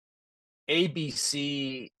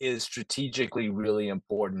 ABC is strategically really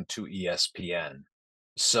important to ESPN.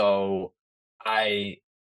 So I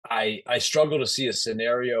I struggle to see a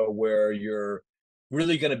scenario where you're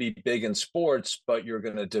really going to be big in sports, but you're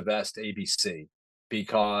going to divest ABC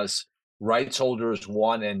because rights holders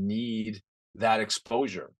want and need that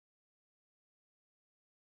exposure.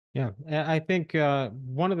 Yeah, I think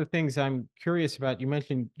one of the things I'm curious about, you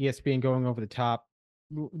mentioned ESPN going over the top.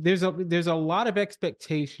 There's a lot of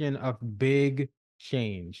expectation of big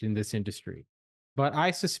change in this industry, but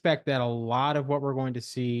I suspect that a lot of what we're going to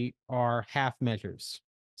see are half measures.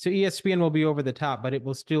 So ESPN will be over the top, but it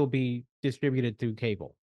will still be distributed through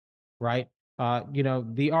cable, right?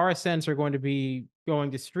 The RSNs are going to be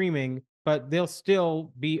going to streaming, but they'll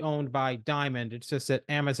still be owned by Diamond. It's just that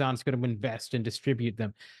Amazon's going to invest and distribute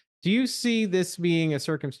them. Do you see this being a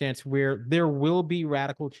circumstance where there will be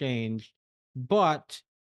radical change, but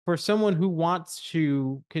for someone who wants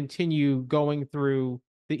to continue going through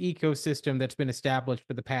the ecosystem that's been established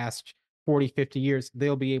for the past 40, 50 years,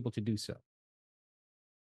 they'll be able to do so?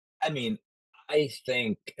 I mean, I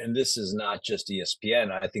think, and this is not just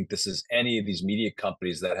ESPN, I think this is any of these media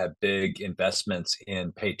companies that have big investments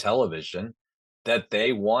in pay television, that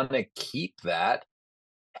they want to keep that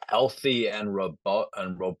healthy and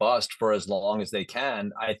robust for as long as they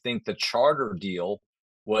can. I think the Charter deal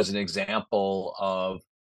was an example of,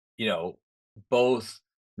 you know, both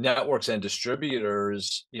networks and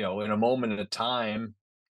distributors, in a moment at a time,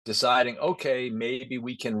 deciding, okay, maybe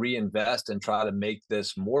we can reinvest and try to make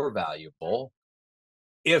this more valuable.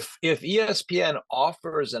 If ESPN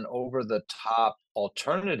offers an over the top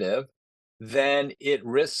alternative, then it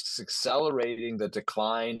risks accelerating the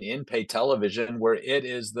decline in pay television where it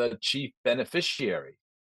is the chief beneficiary.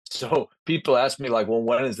 So people ask me like, well,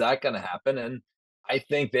 when is that going to happen? And I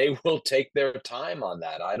think they will take their time on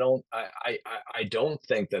that. I don't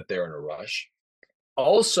think that they're in a rush.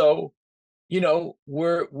 Also,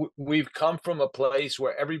 we've come from a place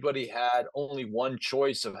where everybody had only one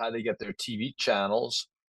choice of how they get their TV channels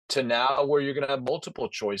to now where you're going to have multiple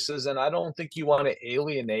choices. And I don't think you want to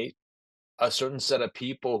alienate a certain set of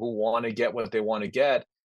people who want to get what they want to get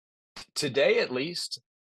today at least,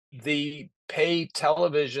 the pay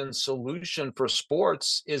television solution for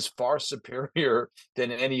sports is far superior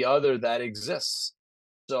than any other that exists.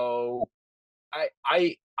 So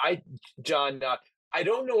I, John, I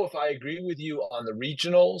don't know if I agree with you on the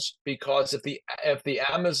regionals, because if the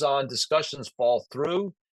Amazon discussions fall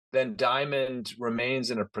through, then Diamond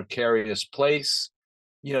remains in a precarious place.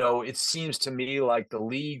 You know, it seems to me like the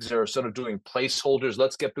leagues are sort of doing placeholders.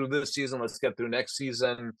 Let's get through this season. Let's get through next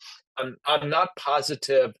season. I'm not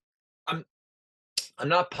positive. I'm I'm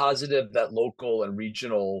not positive that local and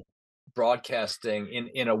regional broadcasting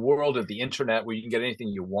in a world of the internet where you can get anything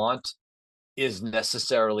you want is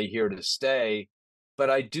necessarily here to stay. But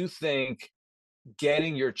I do think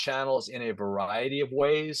getting your channels in a variety of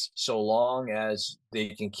ways, so long as they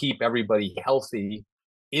can keep everybody healthy,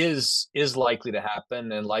 is likely to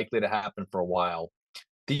happen, and likely to happen for a while.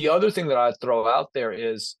 The other thing that I'd throw out there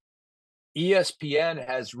is ESPN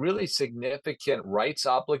has really significant rights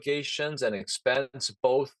obligations and expense,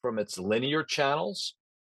 both from its linear channels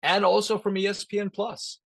and also from ESPN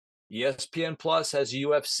Plus. ESPN Plus has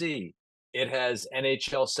UFC, it has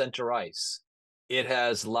NHL Center Ice, it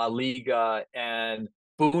has La Liga and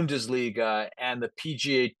Bundesliga and the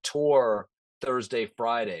PGA Tour Thursday,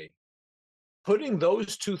 Friday. Putting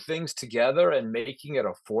those two things together and making it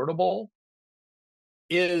affordable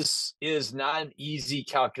is not an easy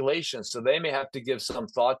calculation. So they may have to give some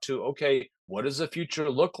thought to, okay, what does the future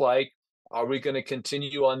look like? Are we going to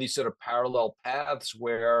continue on these sort of parallel paths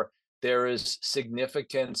where there is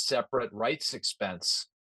significant separate rights expense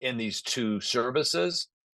in these two services?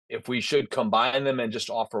 If we should combine them and just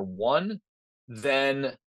offer one,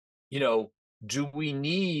 then, you know, do we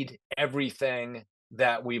need everything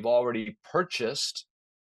that we've already purchased,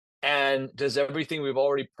 and does everything we've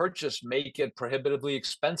already purchased make it prohibitively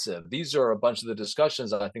expensive? These are a bunch of the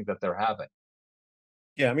discussions I think that they're having.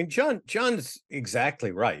 Yeah, I mean, John's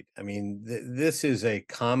exactly right. I mean, this is a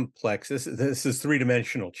complex. This is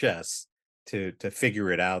three-dimensional chess to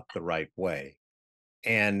figure it out the right way,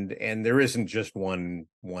 and there isn't just one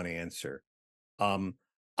answer. Um,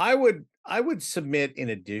 I would submit, in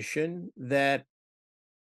addition, that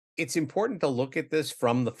it's important to look at this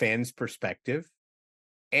from the fan's perspective,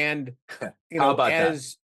 and How about that?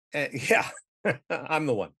 as yeah, I'm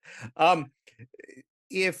the one. Um,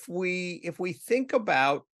 if we think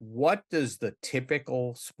about what does the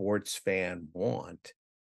typical sports fan want,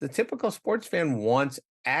 the typical sports fan wants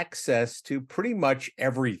access to pretty much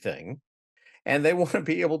everything, and they want to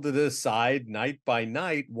be able to decide night by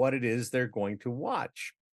night what it is they're going to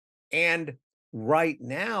watch. And right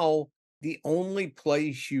now, the only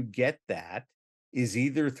place you get that is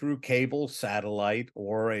either through cable, satellite,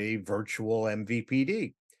 or a virtual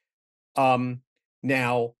MVPD. Um,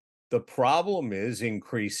 Now, the problem is,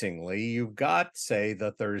 increasingly you've got, say,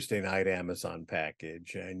 the Thursday night Amazon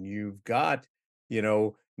package, and you've got,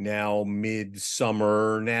 now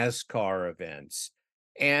midsummer NASCAR events.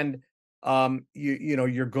 And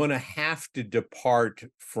you're going to have to depart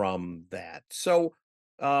from that. So,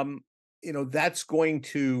 that's going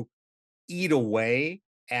to eat away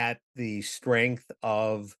at the strength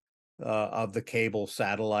of the cable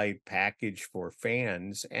satellite package for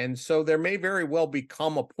fans. And so there may very well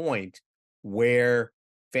become a point where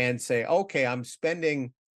fans say, okay, I'm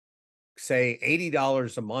spending, say,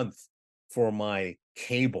 $80 a month for my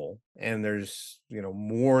cable, and there's,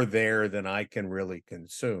 more there than I can really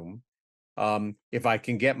consume. If I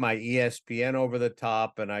can get my ESPN over the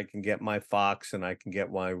top, and I can get my Fox, and I can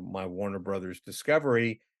get my Warner Brothers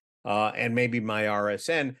Discovery, and maybe my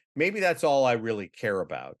RSN, maybe that's all I really care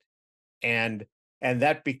about. And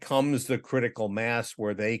that becomes the critical mass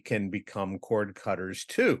where they can become cord cutters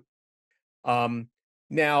too.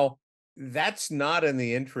 Now, that's not in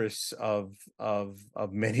the interests of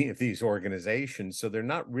many of these organizations, so they're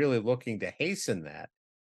not really looking to hasten that.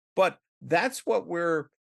 But that's what we're,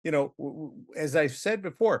 as I said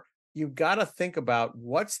before, you've got to think about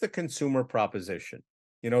what's the consumer proposition.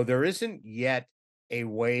 There isn't yet a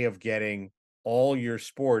way of getting all your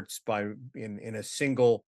sports in a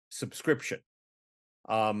single subscription.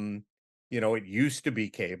 It used to be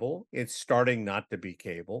cable, it's starting not to be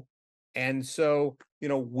cable. And so,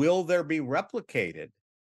 will there be replicated,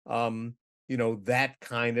 that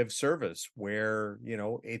kind of service where,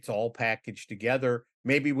 it's all packaged together,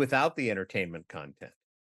 maybe without the entertainment content?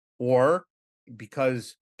 Or,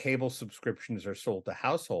 because cable subscriptions are sold to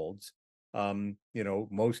households,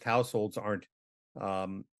 most households aren't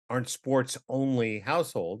sports only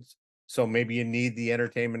households. So maybe you need the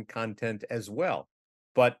entertainment content as well.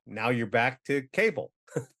 But now you're back to cable.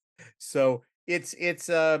 So it's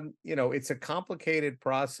a complicated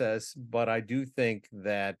process, but I do think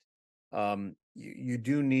that you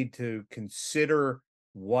do need to consider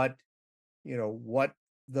what what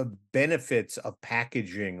the benefits of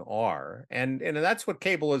packaging are, and that's what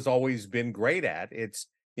cable has always been great at. It's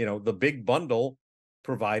the big bundle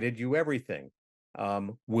provided you everything.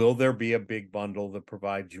 Will there be a big bundle that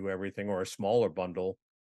provides you everything, or a smaller bundle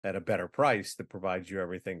at a better price that provides you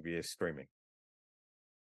everything via streaming?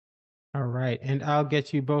 All right, and I'll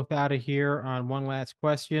get you both out of here on one last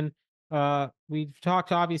question. We've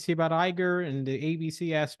talked obviously about Iger and the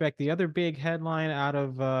ABC aspect. The other big headline out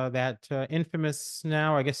of that infamous,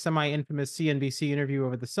 now I guess semi-infamous CNBC interview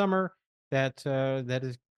over the summer that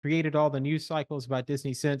has created all the news cycles about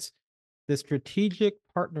Disney since, the strategic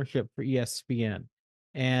partnership for ESPN.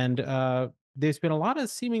 And there's been a lot of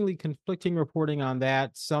seemingly conflicting reporting on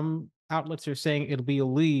that. Some outlets are saying it'll be a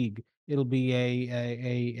league, it'll be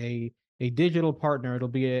a digital partner, it'll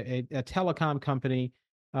be a telecom company.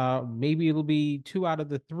 Maybe it'll be two out of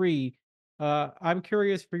the three. I'm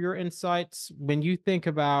curious for your insights when you think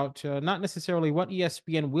about not necessarily what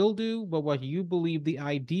ESPN will do, but what you believe the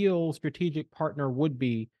ideal strategic partner would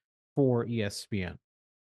be for ESPN.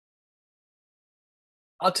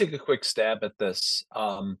 I'll take a quick stab at this.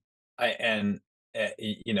 I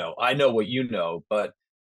know what you know, but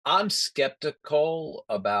I'm skeptical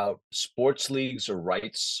about sports leagues or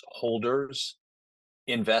rights holders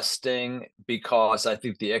investing, because I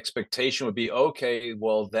think the expectation would be, okay,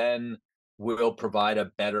 well, then we'll provide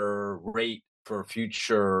a better rate for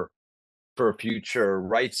future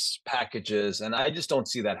rights packages. And I just don't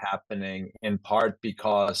see that happening, in part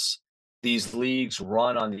because these leagues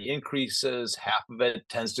run on the increases. Half of it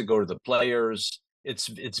tends to go to the players.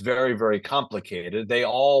 It's very, very complicated. They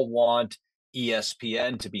all want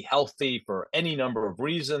ESPN to be healthy for any number of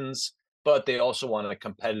reasons, but they also want a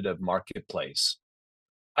competitive marketplace.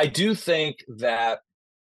 I do think that,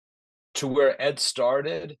 to where Ed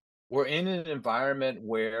started, we're in an environment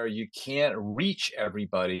where you can't reach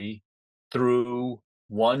everybody through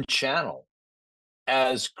one channel.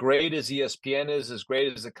 As great as ESPN is, as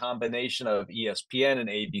great as the combination of ESPN and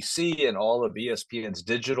ABC and all of ESPN's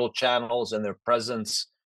digital channels and their presence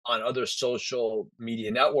on other social media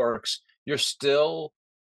networks, you're still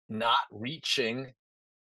not reaching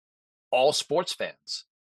all sports fans.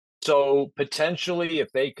 So potentially,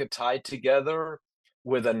 if they could tie together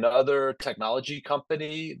with another technology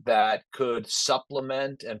company that could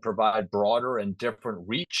supplement and provide broader and different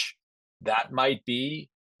reach, that might be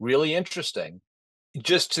really interesting.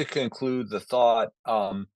 Just to conclude the thought,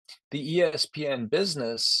 the ESPN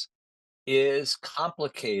business is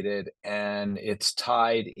complicated, and it's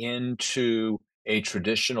tied into a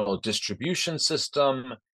traditional distribution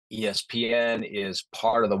system. ESPN is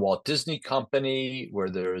part of the Walt Disney Company, where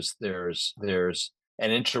there's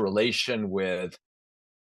an interrelation with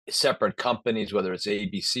separate companies, whether it's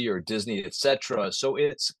ABC or Disney, etc. So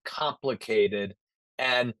it's complicated,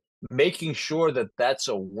 and making sure that that's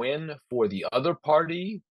a win for the other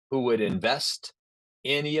party who would invest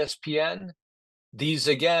in ESPN. These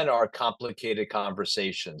again are complicated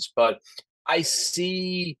conversations, but I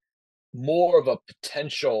see more of a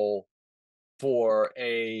potential for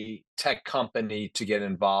a tech company to get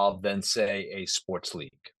involved than, say, a sports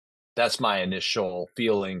league. That's my initial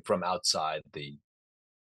feeling from outside the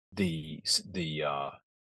the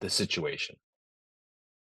situation.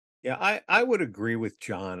 Yeah, I would agree with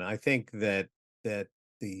John. I think that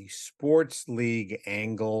the sports league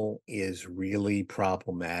angle is really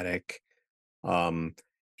problematic. Um,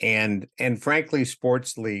 and frankly,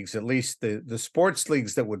 sports leagues, at least the sports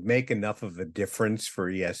leagues that would make enough of a difference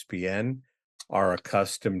for ESPN, are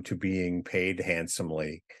accustomed to being paid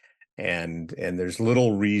handsomely. And there's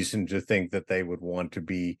little reason to think that they would want to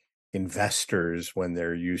be investors when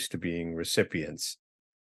they're used to being recipients.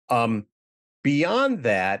 Um, Beyond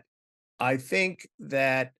that, I think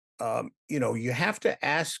that you have to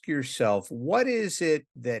ask yourself, what is it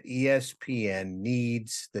that ESPN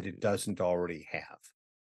needs that it doesn't already have?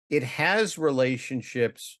 It has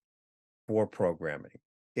relationships for programming.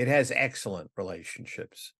 It has excellent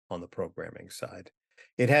relationships on the programming side.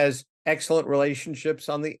 It has excellent relationships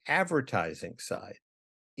on the advertising side.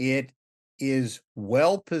 It is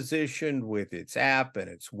well positioned with its app and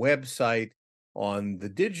its website on the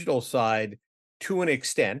digital side to an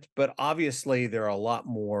extent, but obviously there are a lot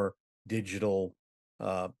more digital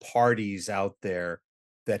parties out there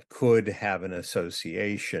that could have an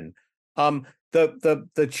association.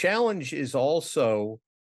 The challenge is also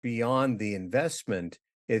beyond the investment.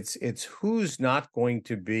 It's who's not going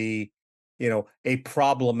to be, a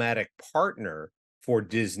problematic partner for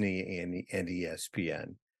Disney and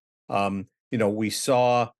ESPN. We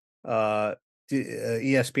saw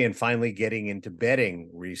ESPN finally getting into betting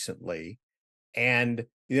recently, and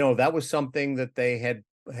that was something that they had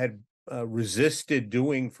resisted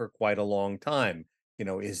doing for quite a long time.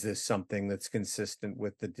 Is this something that's consistent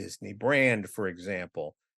with the Disney brand, for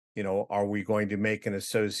example? Are we going to make an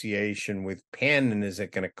association with Penn, and is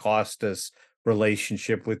it going to cost us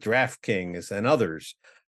relationship with DraftKings and others?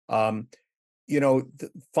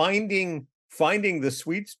 Finding the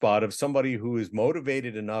sweet spot of somebody who is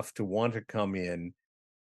motivated enough to want to come in,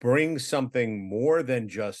 bring something more than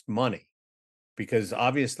just money, because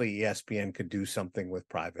obviously ESPN could do something with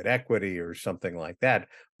private equity or something like that,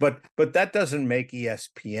 but that doesn't make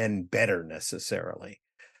ESPN better necessarily.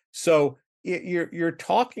 So you're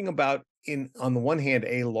talking about, on the one hand,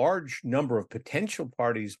 a large number of potential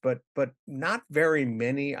parties, but not very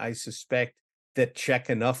many, I suspect, that check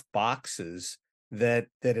enough boxes that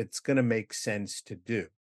it's going to make sense to do.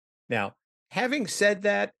 Now, having said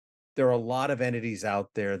that, there are a lot of entities out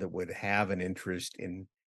there that would have an interest in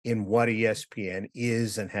what ESPN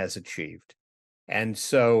is and has achieved, and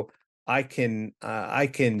so I can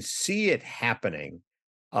see it happening.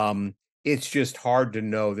 It's just hard to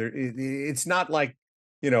know. It's not like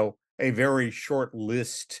a very short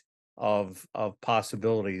list of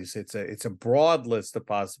possibilities. It's a broad list of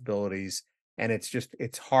possibilities, and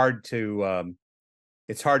it's hard to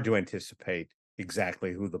anticipate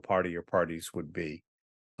exactly who the party or parties would be.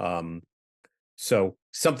 So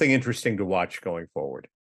something interesting to watch going forward.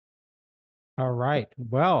 All right.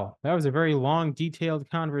 Well, that was a very long, detailed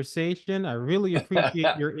conversation. I really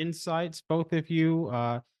appreciate your insights, both of you.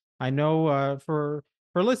 I know for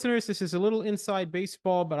listeners, this is a little inside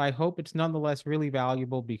baseball, but I hope it's nonetheless really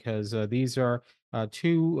valuable, because these are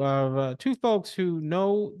two folks who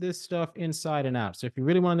know this stuff inside and out. So if you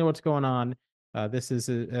really want to know what's going on, this is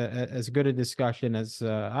as good a discussion as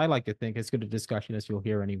I like to think, as good a discussion as you'll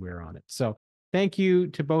hear anywhere on it. So thank you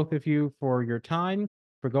to both of you for your time,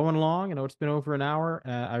 for going along. I know it's been over an hour.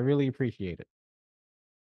 I really appreciate it.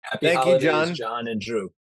 Happy Thank you, holidays, John. John and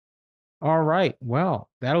Drew. All right.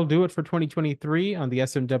 Well, that'll do it for 2023 on the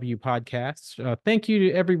SMW podcasts. Thank you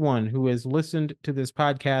to everyone who has listened to this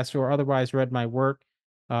podcast or otherwise read my work.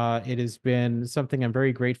 It has been something I'm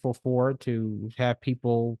very grateful for, to have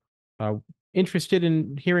people interested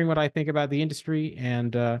in hearing what I think about the industry.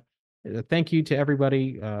 And thank you to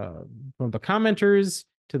everybody, from the commenters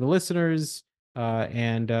to the listeners,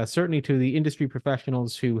 and certainly to the industry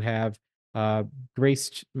professionals who have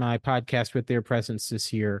graced my podcast with their presence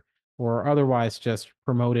this year, or otherwise just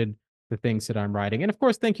promoted the things that I'm writing. And of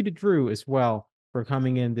course, thank you to Drew as well for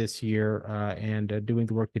coming in this year and doing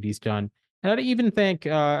the work that he's done. And I'd even thank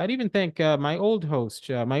my old host,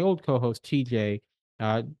 my old co-host TJ.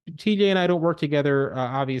 TJ and I don't work together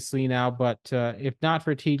obviously now, but if not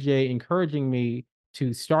for TJ encouraging me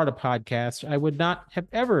to start a podcast, I would not have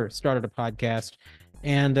ever started a podcast.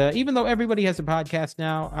 And even though everybody has a podcast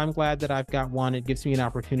now, I'm glad that I've got one. It gives me an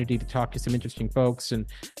opportunity to talk to some interesting folks, and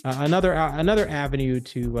another avenue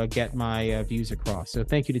to get my views across. So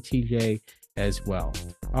thank you to TJ as well.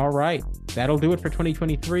 All right, that'll do it for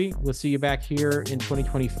 2023. We'll see you back here in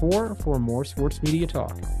 2024 for more sports media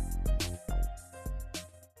talk.